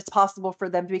it's possible for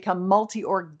them to become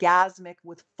multi-orgasmic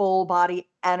with full body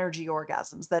energy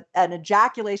orgasms, that an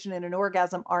ejaculation and an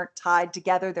orgasm aren't tied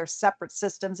together. They're separate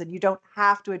systems, and you don't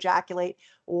have to ejaculate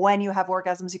when you have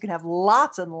orgasms. You can have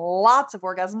lots and lots of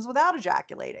orgasms without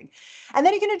ejaculating. And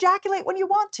then you can ejaculate when you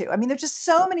want to. I mean, there's just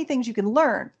so many things you can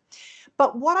learn.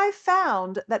 But what I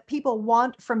found that people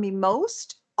want from me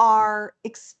most are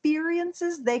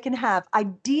experiences they can have,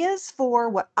 ideas for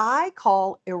what I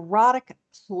call erotic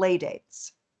play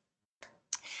dates.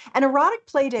 And erotic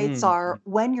play dates Mm. are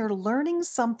when you're learning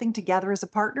something together as a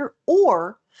partner,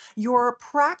 or you're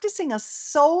practicing a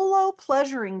solo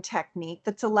pleasuring technique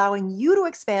that's allowing you to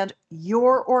expand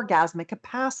your orgasmic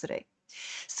capacity.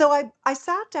 So I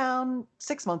sat down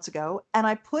 6 months ago and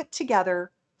I put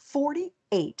together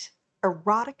 48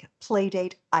 erotic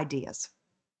playdate ideas.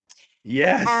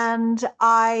 Yes. And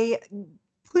I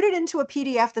put it into a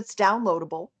PDF that's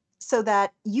downloadable so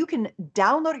that you can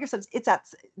download it yourself. It's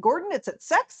at Gordon, it's at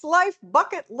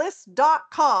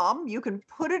sexlifebucketlist.com. You can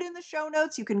put it in the show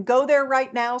notes. You can go there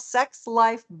right now,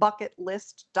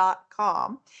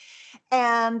 sexlifebucketlist.com.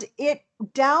 And it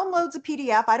downloads a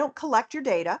PDF. I don't collect your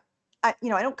data. I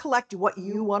don't collect what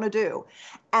you want to do.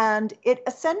 And it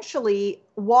essentially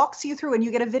walks you through, and you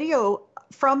get a video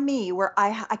from me where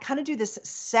I kind of do this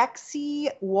sexy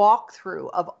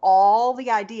walkthrough of all the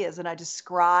ideas, and I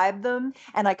describe them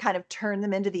and I kind of turn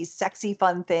them into these sexy,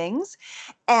 fun things.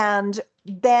 And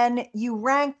then you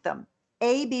rank them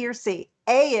A, B, or C.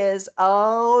 A is,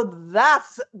 oh,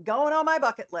 that's going on my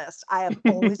bucket list. I have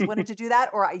always wanted to do that,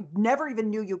 or I never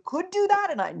even knew you could do that,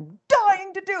 and I'm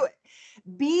dying to do it.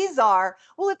 B's are,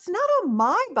 well, it's not on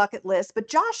my bucket list, but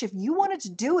Josh, if you wanted to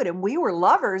do it and we were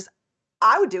lovers,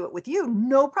 I would do it with you.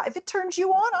 No problem. If it turns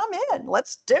you on, I'm in.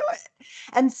 Let's do it.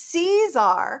 And C's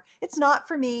are, it's not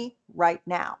for me right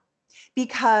now.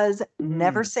 Because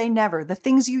never say never. The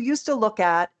things you used to look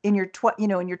at in your in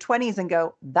your 20s and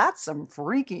go, that's some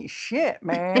freaky shit,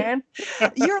 man.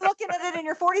 You're looking at it in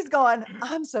your 40s going,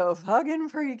 I'm so fucking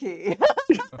freaky.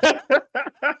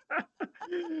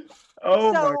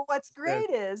 Oh my So what's goodness. great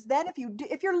is then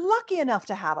if you're lucky enough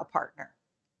to have a partner,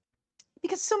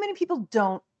 because so many people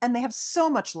don't, and they have so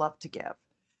much love to give.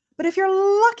 But if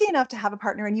you're lucky enough to have a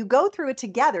partner and you go through it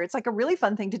together, it's like a really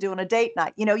fun thing to do on a date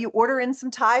night. You order in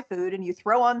some Thai food and you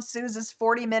throw on Suze's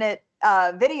 40-minute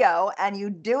video and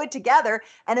you do it together.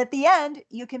 And at the end,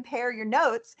 you compare your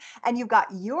notes and you've got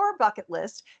your bucket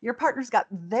list, your partner's got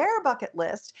their bucket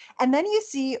list, and then you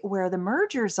see where the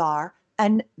mergers are.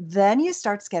 And then you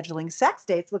start scheduling sex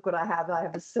dates. Look what I have. I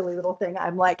have a silly little thing.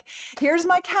 I'm like, here's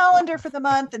my calendar for the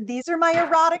month, and these are my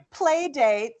erotic play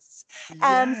dates.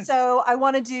 And Yes. so I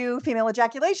want to do female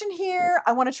ejaculation here.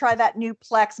 I want to try that new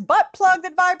Plex butt plug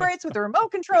that vibrates with the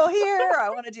remote control here. I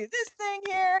want to do this thing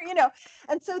here,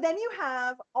 And so then you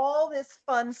have all this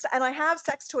fun, and I have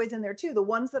sex toys in there too. The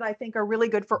ones that I think are really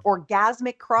good for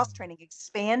orgasmic cross training,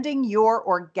 expanding your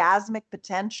orgasmic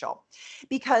potential.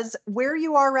 Because where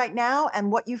you are right now and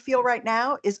what you feel right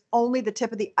now is only the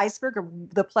tip of the iceberg of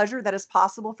the pleasure that is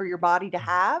possible for your body to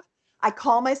have. I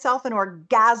call myself an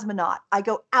orgasmonaut. I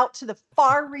go out to the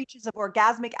far reaches of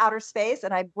orgasmic outer space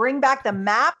and I bring back the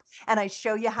map and I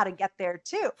show you how to get there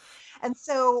too. And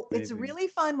so it's Amazing. really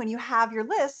fun when you have your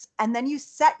lists and then you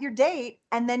set your date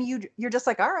and then you're just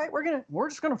like, all right, we're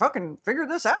just gonna fucking figure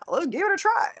this out. Let's give it a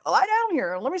try. Lie down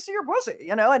here and let me see your pussy,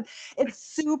 and it's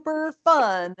super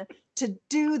fun to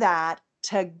do that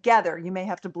together. You may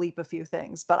have to bleep a few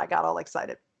things, but I got all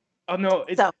excited. Oh no,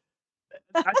 So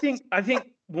I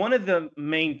think one of the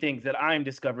main things that I'm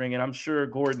discovering, and I'm sure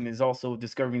Gordon is also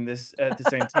discovering this at the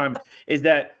same time, is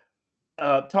that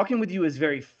talking with you is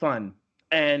very fun,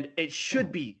 and it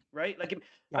should be, right? Like, Yeah.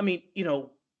 I mean,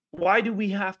 why do we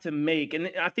have to make?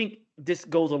 And I think this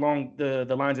goes along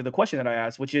the lines of the question that I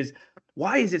asked, which is,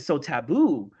 why is it so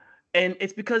taboo? And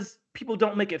it's because people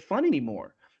don't make it fun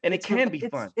anymore, and it can be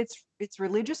fun. It's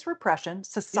religious repression, Yeah.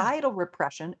 societal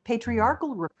repression,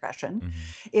 patriarchal repression.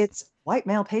 It's white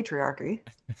male patriarchy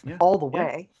Yeah. all the Yeah.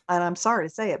 way. And I'm sorry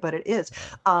to say it, but it is.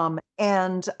 Right.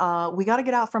 And we got to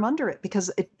get out from under it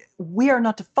because we are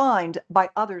not defined by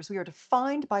others. We are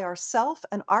defined by ourself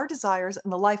and our desires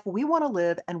and the life we want to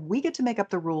live. And we get to make up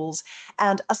the rules.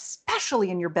 And especially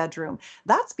in your bedroom,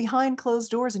 that's behind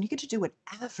closed doors. And you get to do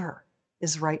whatever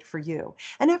is right for you.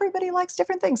 And everybody likes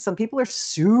different things. Some people are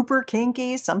super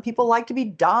kinky. Some people like to be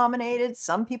dominated.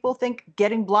 Some people think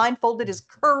getting blindfolded is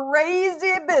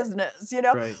crazy business.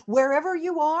 Right. Wherever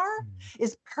you are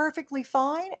is perfectly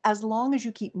fine as long as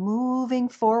you keep moving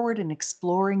forward and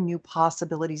exploring new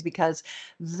possibilities, because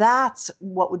that's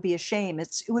what would be a shame.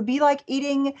 It would be like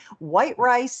eating white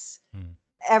rice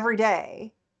every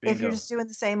day. If you're Bingo. just doing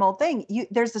the same old thing.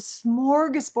 There's a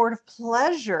smorgasbord of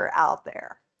pleasure out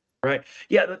there. Right.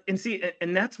 Yeah. And see,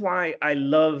 and that's why I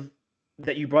love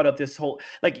that you brought up this whole,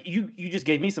 like, you just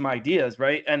gave me some ideas,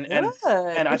 right? And Good.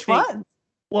 I Which think, one?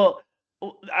 well,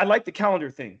 I like the calendar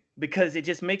thing because it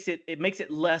just makes it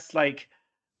less like,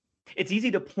 it's easy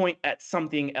to point at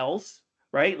something else,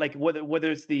 right? Like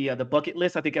whether it's the bucket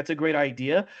list, I think that's a great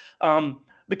idea.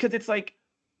 Because it's like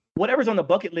whatever's on the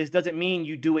bucket list doesn't mean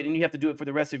you do it and you have to do it for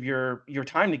the rest of your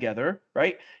time together,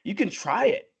 right? You can try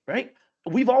it, right?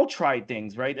 We've all tried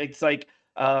things, right? It's like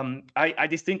I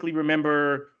distinctly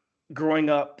remember growing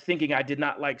up thinking I did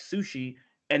not like sushi,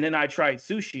 and then I tried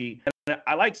sushi and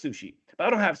I like sushi, but I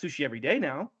don't have sushi every day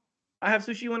now. I have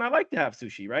sushi when I like to have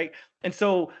sushi, right? And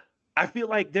so I feel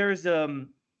like there's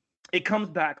it comes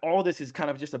back, all this is kind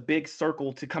of just a big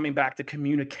circle to coming back to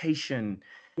communication.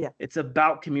 Yeah. It's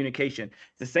about communication.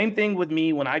 It's the same thing with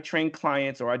me when I train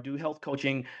clients or I do health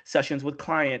coaching sessions with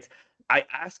clients. I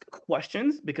ask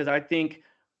questions because I think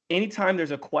anytime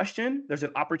there's a question, there's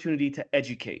an opportunity to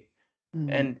educate.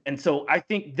 Mm. And so I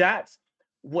think that's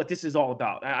what this is all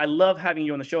about. I love having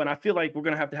you on the show, and I feel like we're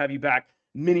gonna have to have you back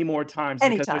many more times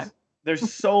because Anytime.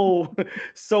 there's so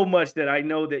so much that I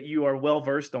know that you are well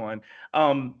versed on.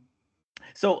 Um,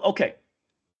 so okay,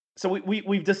 so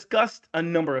we've discussed a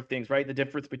number of things, right? The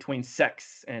difference between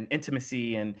sex and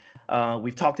intimacy, and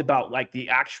we've talked about like the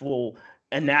actual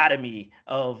anatomy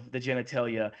of the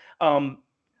genitalia.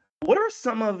 What are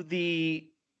some of the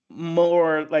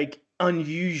more like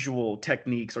unusual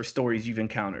techniques or stories you've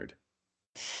encountered?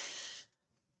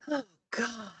 Oh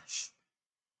gosh.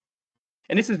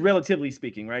 And this is relatively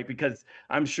speaking, right? Because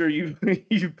I'm sure you've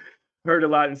you've heard a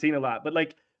lot and seen a lot, but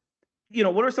like,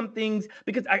 what are some things?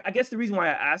 Because I guess the reason why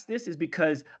I ask this is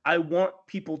because I want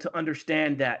people to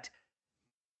understand that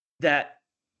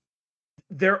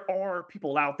there are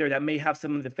people out there that may have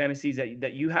some of the fantasies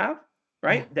that you have, Yeah.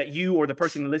 right? That you or the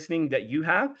person listening that you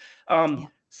have. Yeah.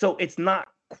 So it's not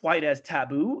quite as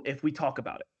taboo if we talk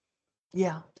about it.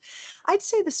 Yeah. I'd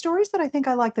say the stories that I think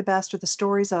I like the best are the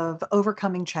stories of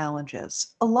overcoming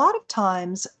challenges. A lot of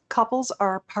times, couples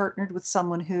are partnered with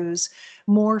someone who's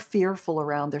more fearful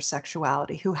around their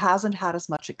sexuality, who hasn't had as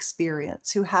much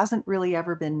experience, who hasn't really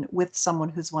ever been with someone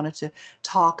who's wanted to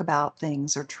talk about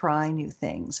things or try new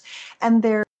things. And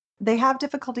they have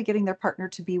difficulty getting their partner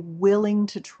to be willing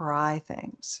to try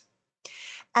things.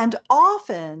 And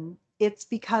often it's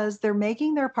because they're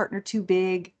making their partner too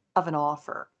big of an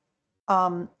offer.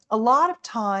 A lot of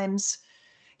times,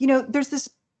 there's this,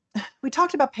 we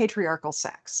talked about patriarchal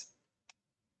sex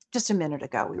just a minute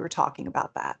ago. We were talking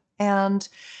about that. And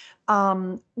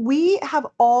we have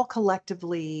all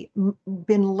collectively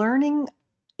been learning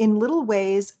in little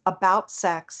ways about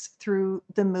sex through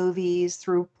the movies,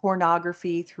 through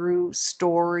pornography, through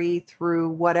story, through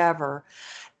whatever.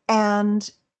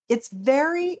 And it's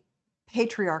very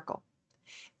patriarchal.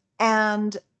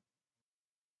 And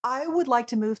I would like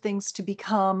to move things to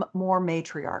become more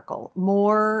matriarchal,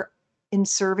 more in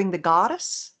serving the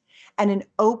goddess and in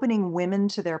opening women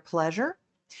to their pleasure.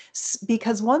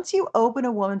 Because once you open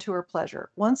a woman to her pleasure,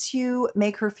 once you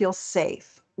make her feel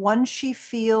safe, once she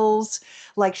feels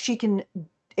like she can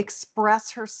express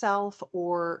herself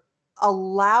or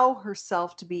allow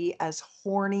herself to be as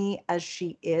horny as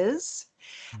she is,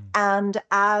 and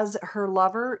as her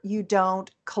lover, you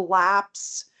don't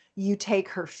collapse. You take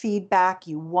her feedback.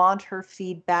 You want her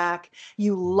feedback.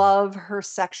 You love her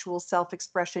sexual self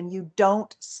expression. You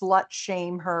don't slut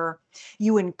shame her.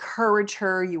 You encourage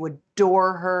her. You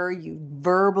adore her. You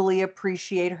verbally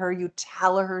appreciate her. You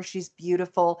tell her she's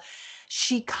beautiful.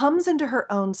 She comes into her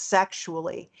own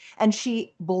sexually and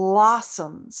she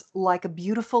blossoms like a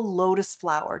beautiful lotus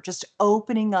flower, just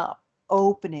opening up,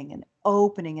 opening and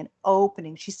opening and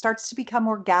opening. She starts to become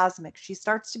orgasmic. She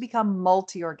starts to become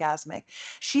multi-orgasmic.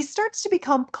 She starts to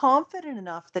become confident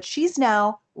enough that she's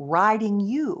now riding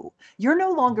you. You're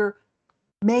no longer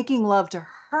making love to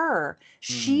her.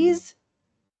 She's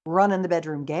running the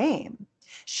bedroom game.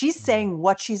 She's saying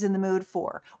what she's in the mood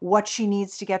for, what she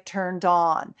needs to get turned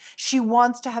on. She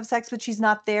wants to have sex, but she's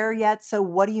not there yet. So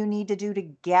what do you need to do to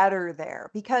get her there?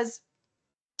 Because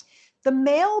the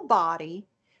male body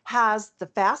has the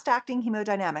fast acting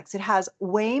hemodynamics. It has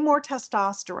way more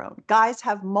testosterone.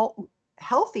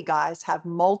 Healthy guys have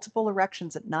multiple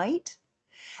erections at night,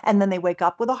 and then they wake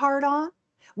up with a hard on.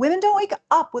 Women don't wake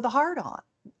up with a hard on.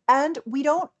 And we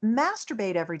don't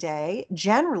masturbate every day,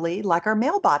 generally, like our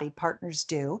male bodied partners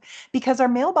do, because our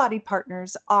male bodied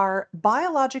partners are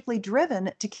biologically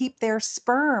driven to keep their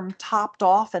sperm topped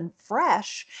off and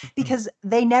fresh because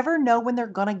they never know when they're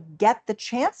going to get the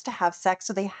chance to have sex.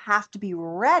 So they have to be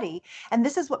ready. And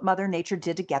this is what Mother Nature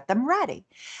did to get them ready.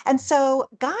 And so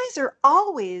guys are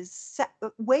always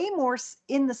way more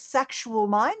in the sexual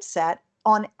mindset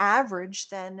on average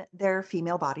than their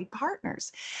female bodied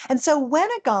partners. And so when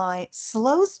a guy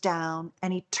slows down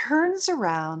and he turns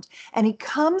around and he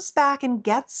comes back and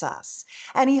gets us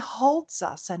and he holds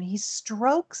us and he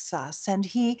strokes us and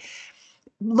he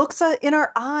looks in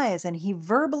our eyes and he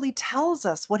verbally tells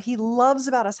us what he loves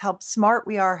about us, how smart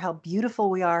we are, how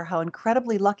beautiful we are, how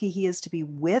incredibly lucky he is to be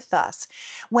with us.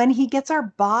 When he gets our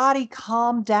body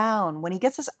calmed down, when he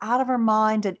gets us out of our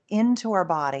mind and into our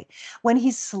body, when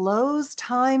he slows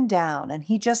time down and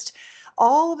he just,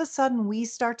 all of a sudden we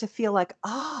start to feel like,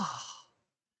 oh,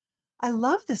 I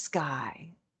love this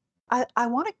guy. I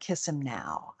want to kiss him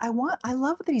now. I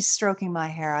love that he's stroking my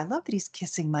hair. I love that he's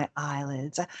kissing my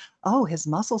eyelids. Oh, his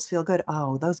muscles feel good.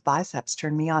 Oh, those biceps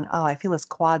turn me on. Oh, I feel his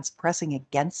quads pressing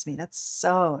against me. That's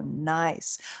so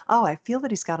nice. Oh, I feel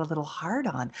that he's got a little hard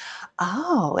on.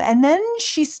 Oh, and then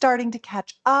she's starting to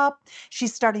catch up.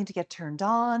 She's starting to get turned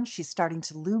on. She's starting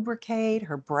to lubricate.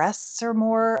 Her breasts are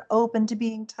more open to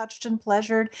being touched and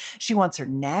pleasured. She wants her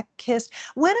neck kissed.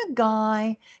 When a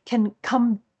guy can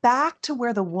come back to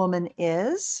where the woman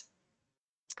is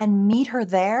and meet her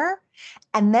there,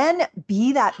 and then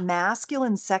be that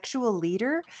masculine sexual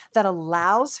leader that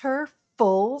allows her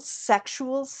full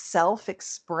sexual self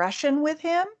expression with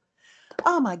him.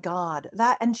 Oh my God,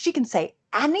 that, and she can say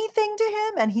anything to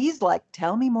him, and he's like,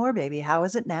 tell me more, baby. How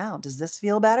is it now? Does this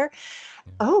feel better?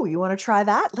 Oh, you want to try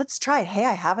that? Let's try it. Hey,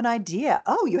 I have an idea.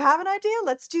 Oh, you have an idea?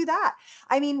 Let's do that.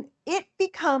 I mean, it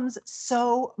becomes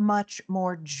so much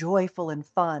more joyful and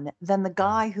fun than the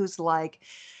guy who's like,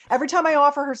 every time I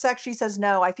offer her sex, she says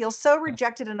no. I feel so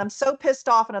rejected and I'm so pissed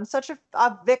off and I'm such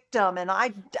a victim and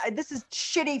this is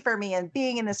shitty for me and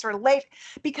being in this relate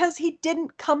because he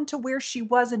didn't come to where she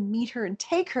was and meet her and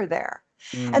take her there.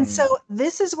 And Mm. so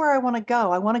this is where I want to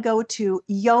go. I want to go to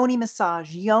yoni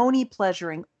massage, yoni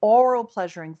pleasuring, oral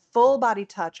pleasuring, full body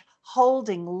touch,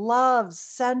 holding, love,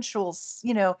 sensual,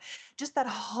 just that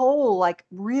whole like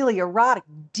really erotic,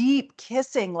 deep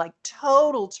kissing, like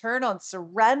total turn on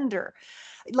surrender.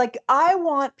 Like I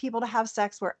want people to have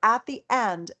sex where at the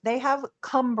end they have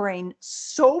cum brain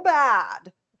so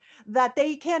bad that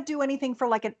they can't do anything for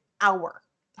like an hour.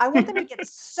 I want them to get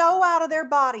so out of their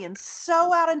body and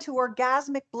so out into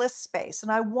orgasmic bliss space.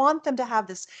 And I want them to have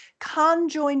this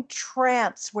conjoined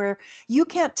trance where you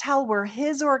can't tell where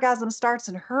his orgasm starts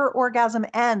and her orgasm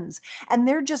ends. And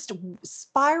they're just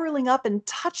spiraling up and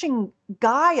touching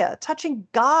Gaia, touching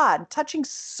God, touching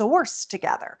source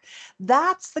together.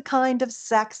 That's the kind of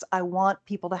sex I want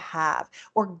people to have.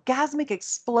 Orgasmic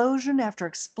explosion after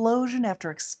explosion after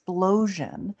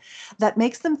explosion that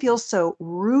makes them feel so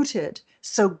rooted,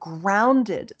 so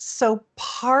grounded, so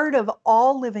part of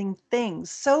all living things,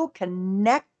 so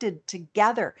connected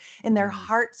together in their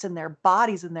hearts, in their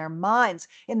bodies, in their minds,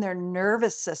 in their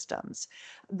nervous systems.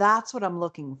 That's what I'm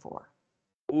looking for.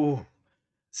 Ooh,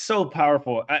 so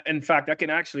powerful. In fact, I can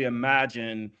actually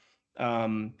imagine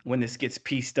when this gets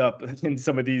pieced up in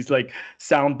some of these like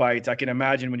sound bites. I can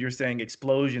imagine when you're saying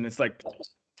explosion, it's like,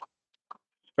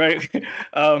 right?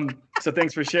 So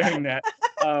thanks for sharing that.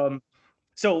 Um,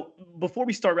 so before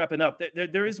we start wrapping up,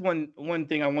 there is one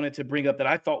thing I wanted to bring up that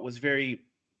I thought was very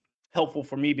helpful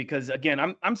for me because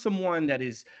again, I'm someone that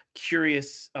is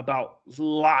curious about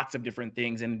lots of different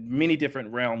things and many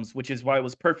different realms, which is why it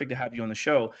was perfect to have you on the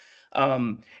show.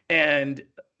 And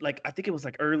like I think it was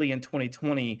like early in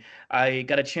 2020, I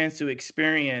got a chance to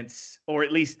experience, or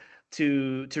at least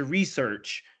to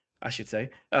research, I should say,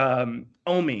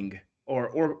 oming or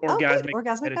Oh, good. orgasmic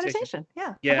Orgasmic meditation. meditation.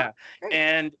 Yeah. Yeah. Great.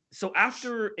 And so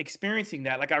after experiencing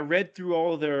that, like I read through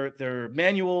all their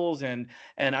manuals and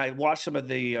I watched some of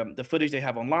the footage they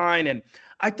have online and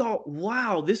I thought,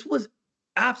 wow, this was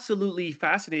absolutely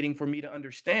fascinating for me to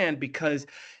understand because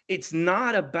it's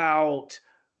not about,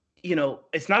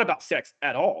 it's not about sex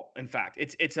at all. In fact,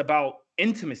 it's about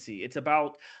intimacy. It's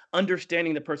about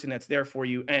understanding the person that's there for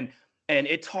you and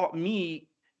it taught me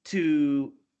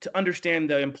to understand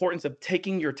the importance of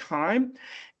taking your time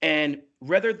and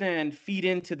rather than feed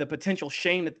into the potential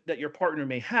shame that your partner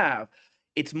may have,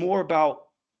 it's more about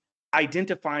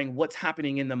identifying what's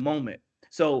happening in the moment.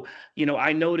 So,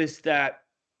 I noticed that,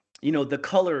 the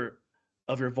color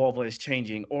of your vulva is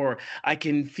changing, or I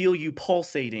can feel you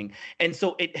pulsating. And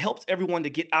so it helps everyone to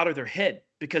get out of their head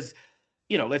because,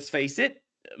 let's face it,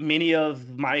 many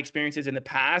of my experiences in the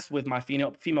past with my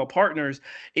female partners,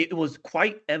 it was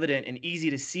quite evident and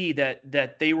easy to see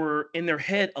that they were in their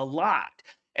head a lot.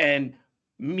 And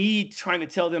me trying to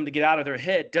tell them to get out of their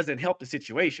head doesn't help the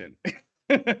situation.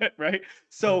 Right?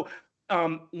 So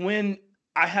when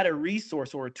I had a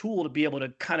resource or a tool to be able to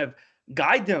kind of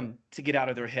guide them to get out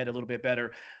of their head a little bit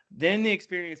better, then the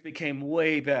experience became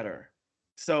way better.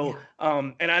 So,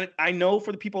 Yeah. and I know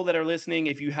for the people that are listening,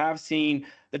 if you have seen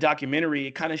the documentary,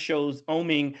 it kind of shows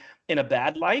oming in a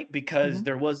bad light because Mhm.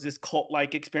 there was this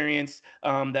cult-like experience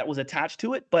that was attached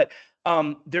to it. But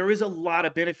There is a lot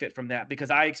of benefit from that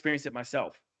because I experienced it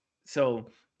myself. So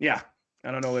yeah,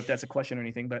 I don't know if that's a question or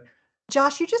anything, but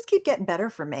Josh, you just keep getting better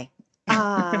for me.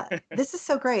 This is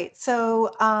so great.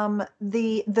 So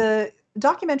the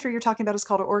documentary you're talking about is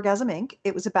called Orgasm Inc.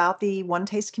 It was about the One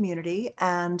Taste community,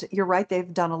 and you're right,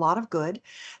 they've done a lot of good.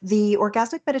 The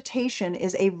orgasmic meditation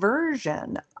is a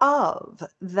version of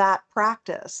that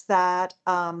practice that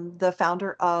the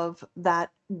founder of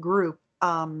that group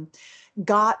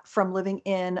got from living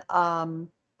in a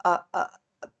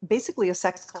basically a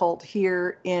sex cult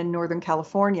here in Northern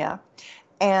California.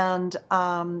 And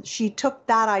she took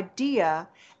that idea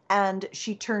and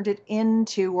she turned it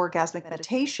into orgasmic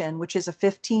meditation, which is a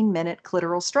 15-minute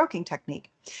clitoral stroking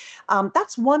technique.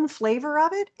 That's one flavor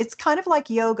of it. It's kind of like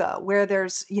yoga, where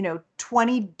there's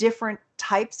 20 different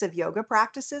types of yoga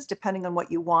practices depending on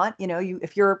what you want.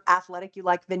 If you're athletic, you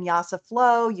like vinyasa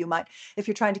flow. You might, if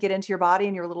you're trying to get into your body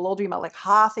and you're a little older, you might like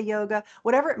hatha yoga,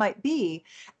 whatever it might be.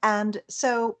 And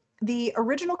so the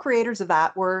original creators of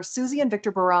that were Susie and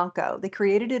Victor Barranco. They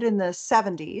created it in the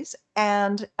 70s,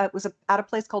 and it was at a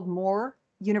place called Moore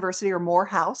University or Moore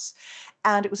House.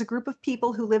 And it was a group of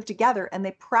people who lived together, and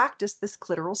they practiced this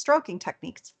clitoral stroking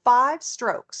technique. It's 5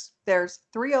 strokes. There's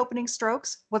 3 opening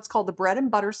strokes, what's called the bread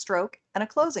and butter stroke, and a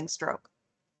closing stroke.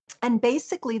 And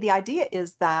basically, the idea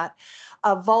is that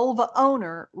a vulva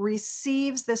owner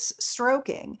receives this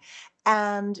stroking,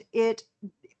 and it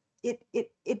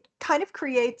kind of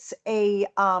creates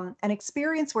an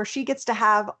experience where she gets to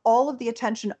have all of the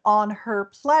attention on her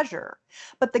pleasure,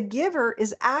 but the giver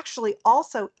is actually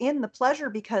also in the pleasure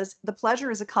because the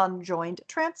pleasure is a conjoined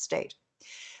trance state.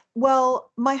 Well,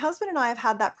 my husband and I have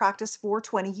had that practice for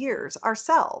 20 years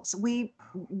ourselves. We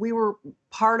were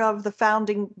part of the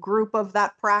founding group of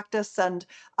that practice, and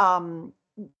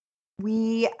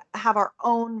we have our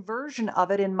own version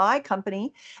of it in my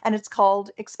company, and it's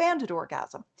called Expanded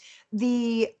Orgasm.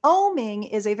 The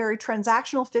oming is a very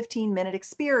transactional 15-minute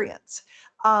experience.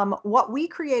 What we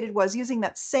created was using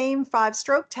that same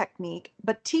 5-stroke technique,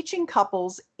 but teaching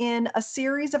couples in a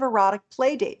series of erotic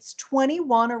play dates,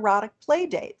 21 erotic play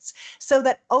dates, so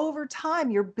that over time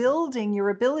you're building your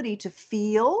ability to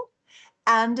feel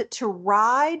and to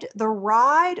ride the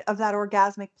ride of that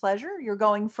orgasmic pleasure. You're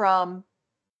going from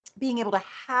being able to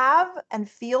have and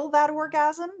feel that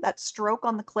orgasm, that stroke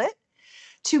on the clit,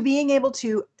 to being able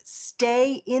to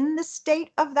stay in the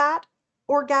state of that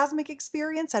orgasmic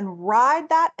experience and ride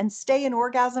that and stay in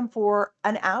orgasm for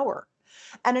an hour.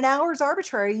 And an hour is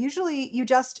arbitrary. Usually you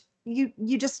just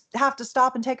have to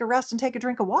stop and take a rest and take a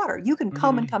drink of water. You can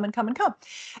come and come and come and come.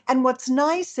 And what's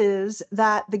nice is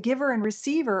that the giver and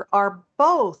receiver are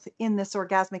both in this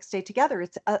orgasmic state together.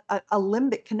 It's a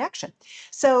limbic connection.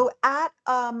 So at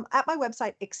my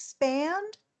website,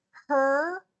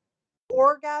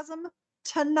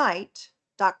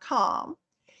 expandherorgasmtonight.com,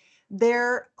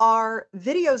 there are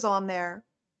videos on there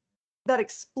that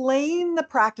explain the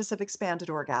practice of expanded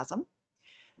orgasm.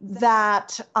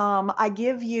 That I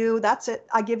give you, that's it.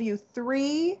 I give you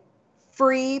 3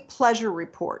 free pleasure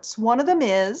reports. One of them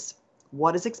is,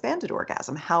 what is expanded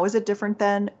orgasm? How is it different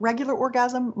than regular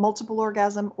orgasm, multiple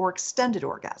orgasm, or extended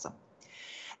orgasm?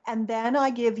 And then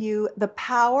I give you the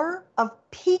power of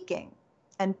peaking.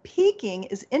 And peaking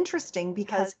is interesting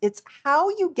because it's how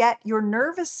you get your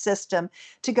nervous system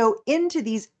to go into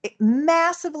these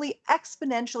massively,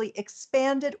 exponentially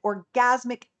expanded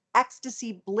orgasmic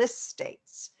ecstasy bliss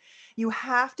states. You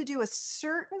have to do a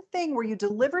certain thing where you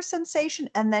deliver sensation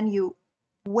and then you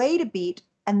wait a beat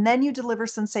and then you deliver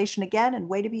sensation again and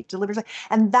wait a beat, deliver.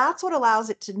 And that's what allows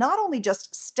it to not only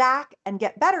just stack and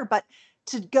get better, but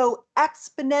to go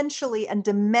exponentially and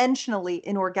dimensionally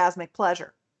in orgasmic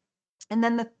pleasure. And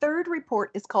then the third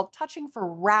report is called Touching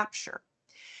for Rapture.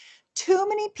 Too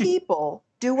many people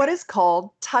do what is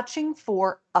called touching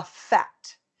for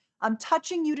effect. I'm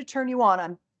touching you to turn you on.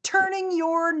 I'm turning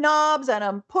your knobs and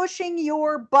I'm pushing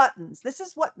your buttons. This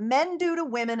is what men do to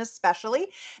women, especially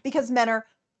because men are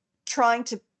trying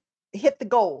to hit the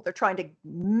goal. They're trying to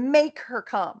make her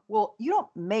come. Well, you don't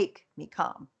make me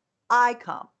come. I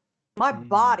come. My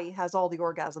body has all the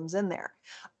orgasms in there.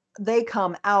 They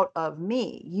come out of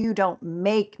me. You don't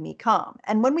make me come.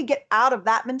 And when we get out of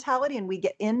that mentality and we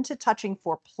get into touching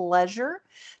for pleasure,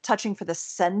 touching for the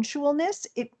sensualness,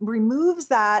 it removes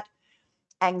that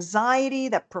anxiety,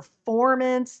 that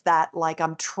performance, that like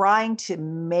I'm trying to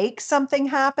make something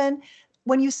happen.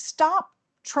 When you stop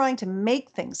trying to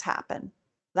make things happen,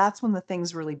 that's when the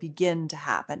things really begin to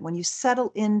happen. When you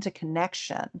settle into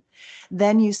connection,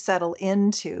 then you settle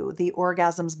into the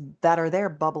orgasms that are there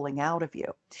bubbling out of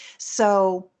you.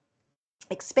 So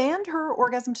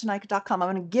expandherorgasmtonight.com.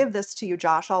 I'm going to give this to you,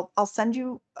 Josh. I'll send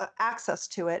you access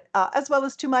to it, as well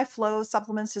as to my flow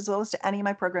supplements, as well as to any of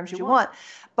my programs you want.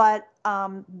 But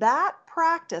that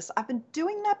practice, I've been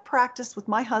doing that practice with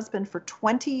my husband for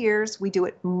 20 years. We do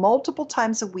it multiple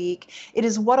times a week. It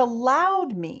is what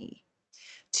allowed me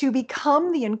to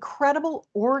become the incredible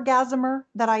orgasmer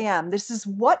that I am. This is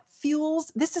what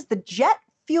fuels, this is the jet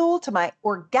fuel to my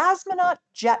Orgasmonaut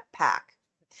jetpack.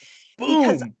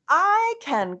 Because Boom. I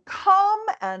can come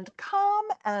and come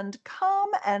and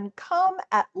come and come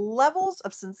at levels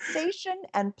of sensation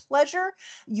and pleasure.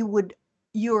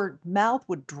 Your mouth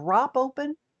would drop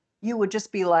open. You would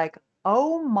just be like,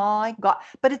 oh my God.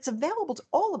 But it's available to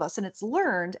all of us and it's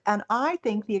learned. And I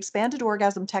think the expanded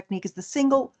orgasm technique is the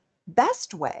single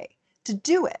best way to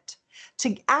do it,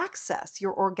 to access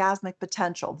your orgasmic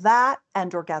potential. That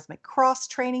and orgasmic cross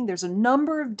training. There's a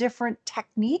number of different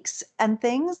techniques and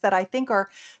things that I think are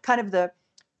kind of the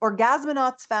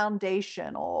Orgasmonauts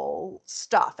foundational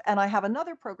stuff. And I have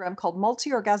another program called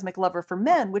Multi-Orgasmic Lover for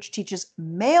Men, which teaches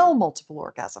male multiple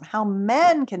orgasm, how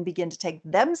men can begin to take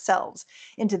themselves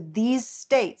into these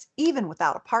states, even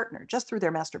without a partner, just through their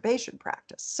masturbation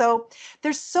practice. So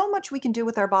there's so much we can do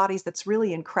with our bodies that's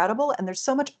really incredible. And there's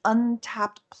so much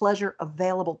untapped pleasure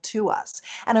available to us.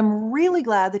 And I'm really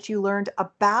glad that you learned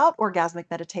about orgasmic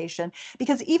meditation,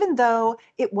 because even though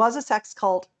it was a sex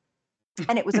cult,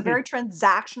 and it was a very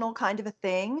transactional kind of a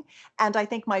thing. And I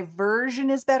think my version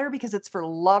is better because it's for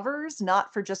lovers,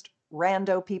 not for just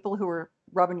rando people who are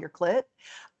rubbing your clit.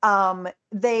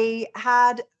 They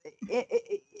had,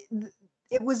 it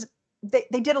was, they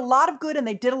did a lot of good and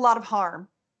they did a lot of harm.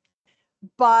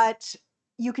 But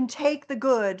you can take the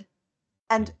good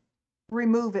and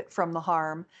remove it from the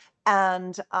harm.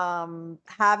 And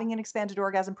having an expanded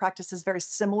orgasm practice is very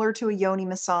similar to a yoni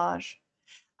massage.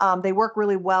 They work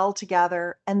really well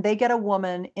together, and they get a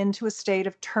woman into a state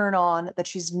of turn on that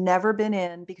she's never been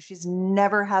in, because she's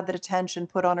never had that attention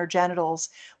put on her genitals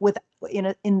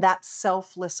in that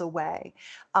selfless a way.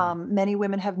 Many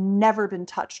women have never been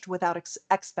touched without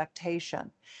expectation.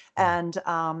 And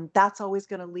that's always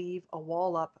going to leave a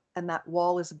wall up, and that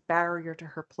wall is a barrier to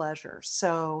her pleasure.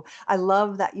 So I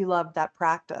love that you love that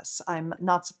practice. I'm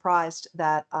not surprised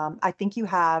that I think you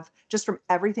have, just from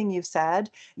everything you've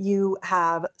said, you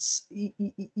have,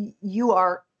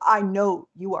 I know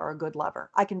you are a good lover.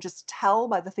 I can just tell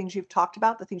by the things you've talked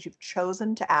about, the things you've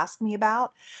chosen to ask me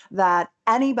about, that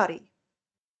anybody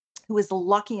who is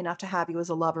lucky enough to have you as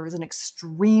a lover is an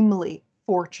extremely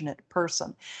fortunate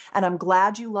person. And I'm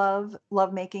glad you love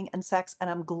lovemaking and sex, and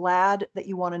I'm glad that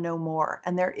you want to know more.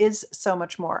 And there is so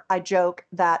much more. I joke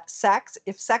that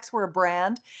if sex were a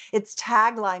brand, its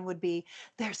tagline would be,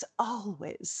 "There's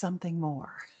always something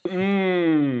more."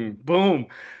 Boom.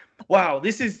 Wow.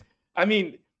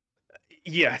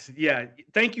 Yes, yeah.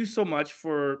 Thank you so much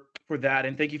for that,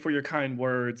 and thank you for your kind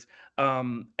words.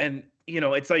 And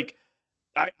it's like,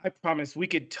 I promise we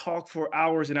could talk for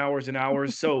hours and hours and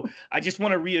hours. So I just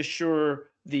want to reassure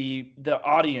the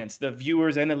audience, the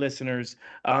viewers and the listeners.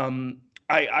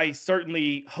 I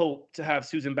certainly hope to have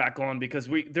Susan back on, because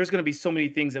there's going to be so many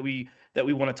things that we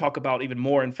want to talk about even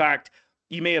more. In fact,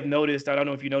 you may have noticed, I don't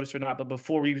know if you noticed or not, but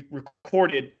before we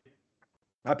recorded,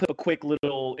 I put a quick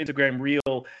little Instagram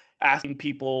reel asking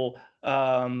people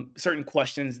certain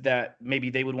questions that maybe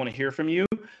they would want to hear from you.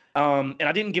 And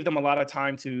I didn't give them a lot of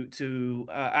time to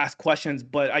ask questions,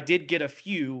 but I did get a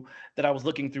few that I was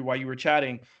looking through while you were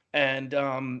chatting. And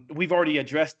we've already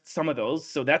addressed some of those,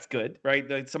 so that's good,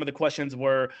 right? Some of the questions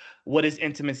were, what is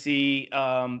intimacy?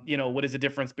 What is the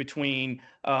difference between,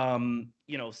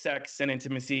 sex and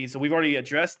intimacy? So we've already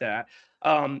addressed that.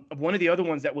 One of the other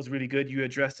ones that was really good you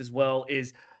addressed as well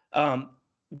is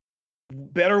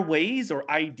better ways or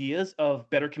ideas of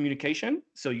better communication.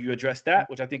 So you addressed that,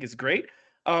 which I think is great.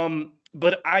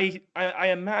 But I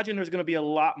imagine there's going to be a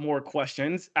lot more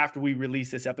questions after we release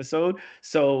this episode.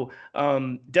 So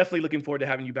definitely looking forward to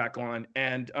having you back on.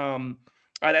 And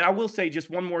I will say just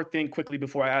one more thing quickly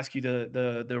before I ask you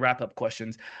the wrap up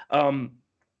questions. One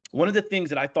of the things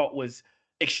that I thought was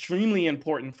extremely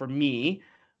important for me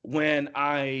when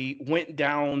I went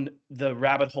down the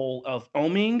rabbit hole of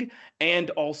oming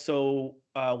and also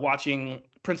watching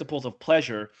Principles of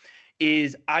Pleasure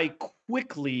is I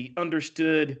quickly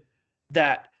understood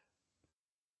that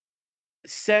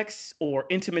sex or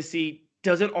intimacy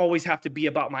doesn't always have to be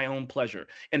about my own pleasure.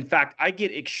 In fact, I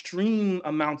get extreme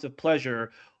amounts of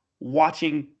pleasure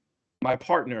watching my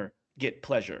partner get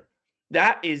pleasure.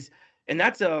 That's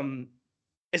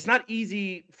it's not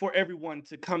easy for everyone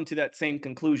to come to that same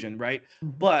conclusion, right?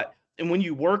 And when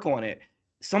you work on it,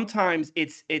 sometimes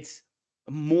it's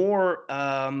more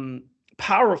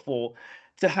powerful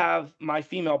to have my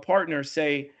female partner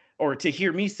say, or to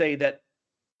hear me say that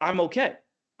I'm okay.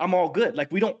 I'm all good.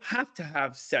 Like we don't have to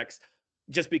have sex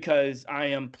just because I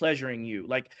am pleasuring you.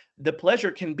 Like the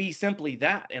pleasure can be simply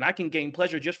that, and I can gain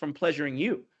pleasure just from pleasuring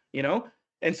you, you know?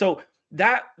 And so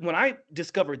that when I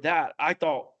discovered that, I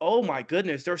thought, oh my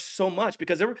goodness, there's so much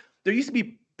because there used to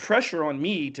be pressure on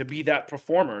me to be that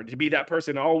performer, to be that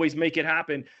person, to always make it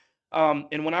happen.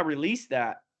 And when I released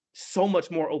that, so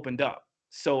much more opened up.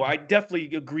 So I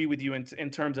definitely agree with you in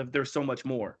terms of there's so much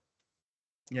more.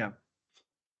 Yeah.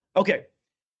 Okay.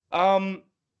 Um,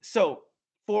 so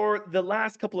for the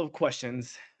last couple of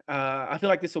questions, I feel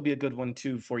like this will be a good one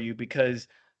too for you because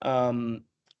um,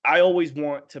 I always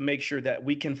want to make sure that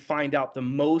we can find out the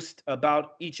most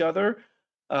about each other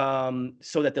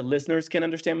so that the listeners can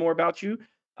understand more about you.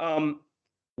 Um,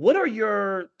 what are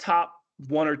your top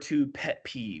one or two pet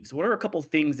peeves? What are a couple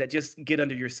things that just get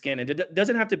under your skin? And it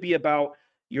doesn't have to be about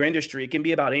your industry, it can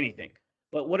be about anything.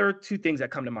 But what are two things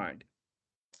that come to mind?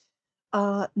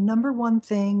 Number one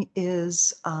thing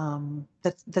is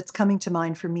that's coming to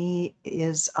mind for me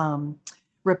is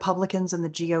Republicans and the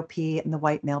GOP and the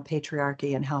white male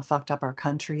patriarchy and how fucked up our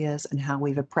country is and how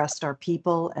we've oppressed our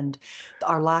people and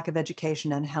our lack of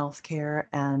education and healthcare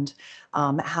and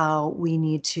how we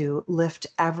need to lift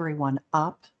everyone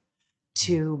up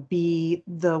to be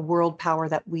the world power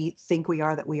that we think we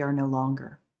are, that we are no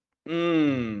longer.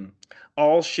 Mm.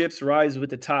 All ships rise with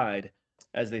the tide,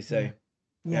 as they Yeah. say.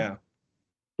 Yeah. Yeah.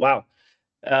 Wow.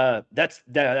 I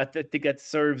think that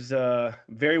serves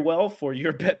very well for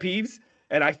your pet peeves,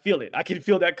 and I feel it. I can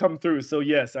feel that come through. So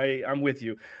yes, I'm with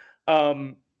you.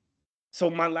 Um, so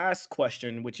my last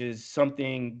question, which is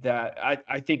something that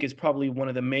I think is probably one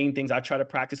of the main things I try to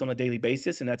practice on a daily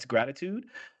basis, and that's gratitude. Yeah.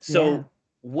 So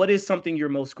what is something you're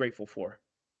most grateful for?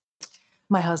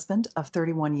 My husband of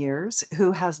 31 years,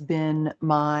 who has been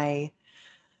my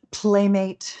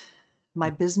playmate, my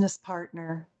business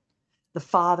partner, the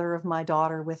father of my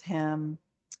daughter with him,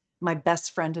 my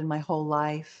best friend in my whole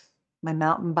life, my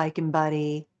mountain biking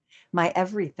buddy, my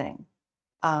everything,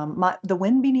 the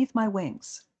wind beneath my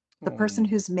wings, the person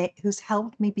Oh, who's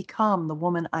helped me become the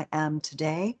woman I am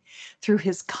today through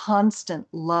his constant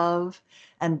love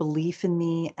and belief in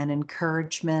me and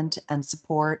encouragement and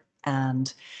support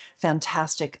and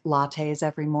fantastic lattes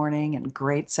every morning and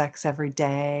great sex every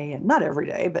day, and not every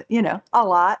day, but a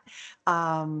lot,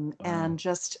 wow. and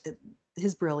just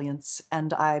his brilliance.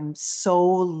 And I'm so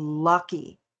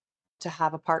lucky to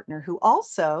have a partner who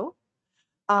also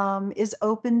is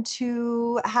open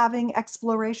to having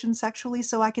exploration sexually,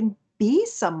 so I can be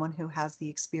someone who has the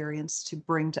experience to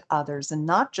bring to others and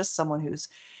not just someone who's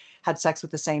had sex with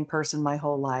the same person my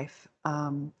whole life.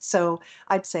 So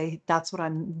I'd say that's what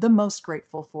I'm the most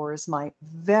grateful for, is my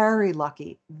very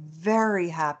lucky, very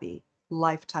happy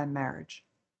lifetime marriage.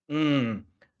 Mm,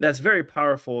 that's very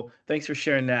powerful. Thanks for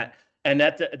sharing that. And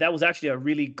that was actually a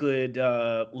really good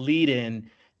lead in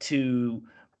to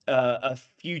a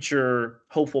future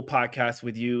hopeful podcast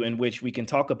with you, in which we can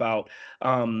talk about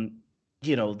um,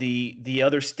 the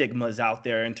other stigmas out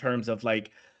there in terms of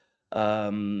like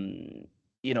um,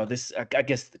 this I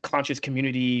guess the conscious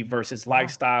community versus Yeah.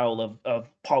 lifestyle of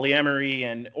polyamory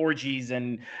and orgies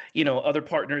and other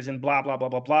partners and blah blah blah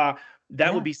blah blah.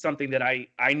 That would Yeah. be something that I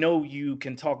know you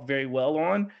can talk very well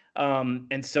on,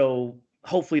 and so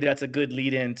hopefully that's a good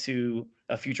lead into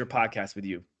a future podcast with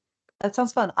you. That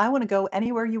sounds fun. I want to go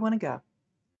anywhere you want to go.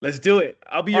 Let's do it.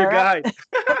 I'll be your All right. guide.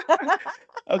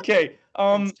 Okay.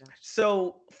 Thanks, Josh.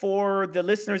 So for the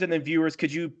listeners and the viewers,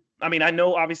 could you, I mean, I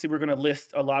know obviously we're going to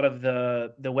list a lot of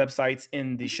the websites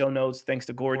in the show notes, thanks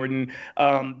to Gordon.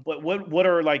 But what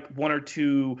are like one or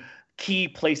two key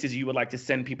places you would like to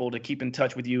send people to keep in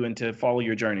touch with you and to follow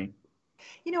your journey?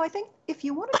 I think if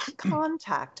you want to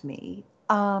contact me,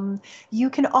 you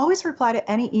can always reply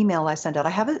to any email I send out. I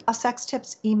have a Sex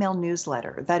Tips email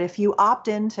newsletter that if you opt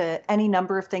into any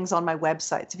number of things on my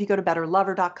websites, if you go to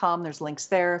betterlover.com, there's links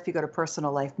there. If you go to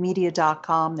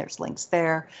personallifemedia.com, there's links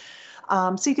there.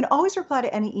 So you can always reply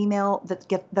to any email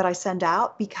that I send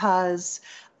out, because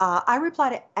I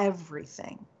reply to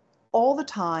everything all the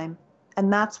time.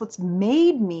 And that's what's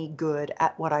made me good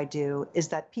at what I do, is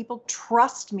that people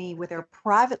trust me with their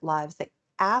private lives. They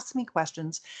ask me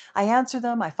questions, I answer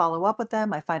them, I follow up with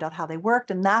them, I find out how they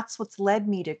worked. And that's what's led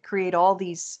me to create all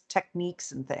these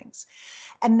techniques and things.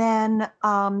 And then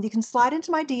you can slide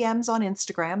into my DMs on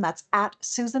Instagram. That's at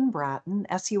Susan Bratton,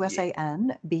 Yeah.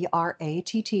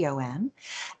 SusanBratton.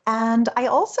 And I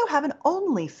also have an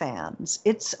OnlyFans.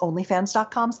 It's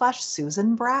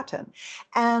onlyfans.com/Susan Bratton.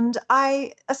 And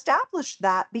I established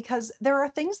that because there are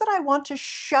things that I want to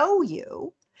show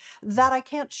you that I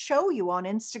can't show you on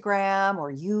Instagram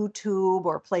or YouTube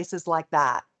or places like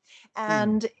that.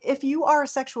 And if you are a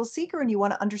sexual seeker and you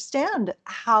want to understand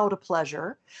how to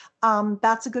pleasure,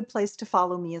 that's a good place to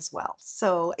follow me as well.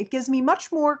 So it gives me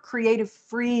much more creative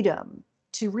freedom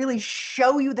to really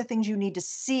show you the things you need to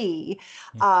see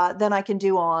than I can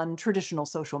do on traditional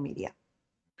social media.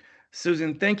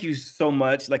 Susan, thank you so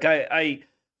much. Like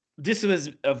this was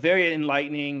a very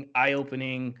enlightening,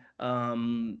 eye-opening,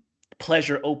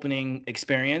 pleasure-opening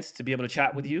experience to be able to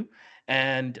chat with you.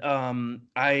 And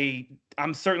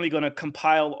I'm certainly going to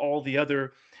compile all the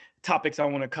other topics I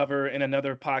want to cover in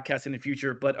another podcast in the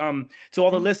future. But to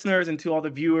all the listeners and to all the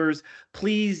viewers,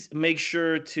 please make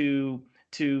sure to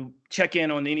check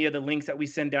in on any of the links that we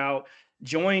send out.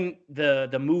 Join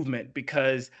the movement,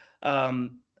 because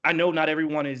I know not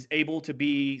everyone is able to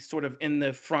be sort of in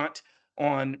the front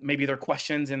on maybe their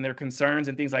questions and their concerns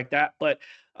and things like that. But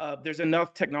there's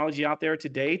enough technology out there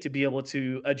today to be able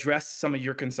to address some of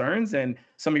your concerns and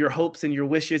some of your hopes and your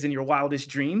wishes and your wildest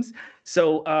dreams.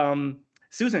 So,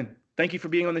 Susan, thank you for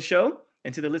being on the show.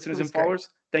 And to the listeners and followers,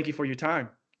 thank you for your time.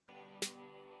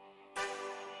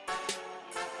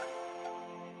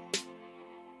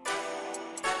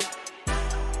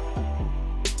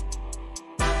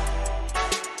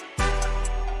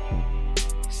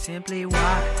 Simply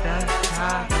walk the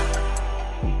talk.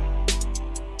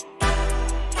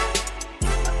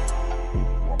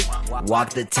 Walk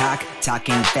the talk,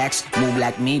 talking facts. Move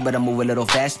like me, but I move a little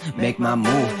fast. Make my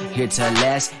move, here to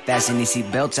last. Fasten these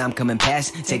seatbelts, I'm coming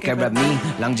past. Take care of me,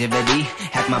 longevity.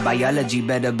 Hack my biology,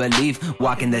 better believe.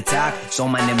 Walking the talk, soul,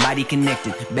 mind, and body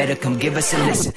connected. Better come give us a listen.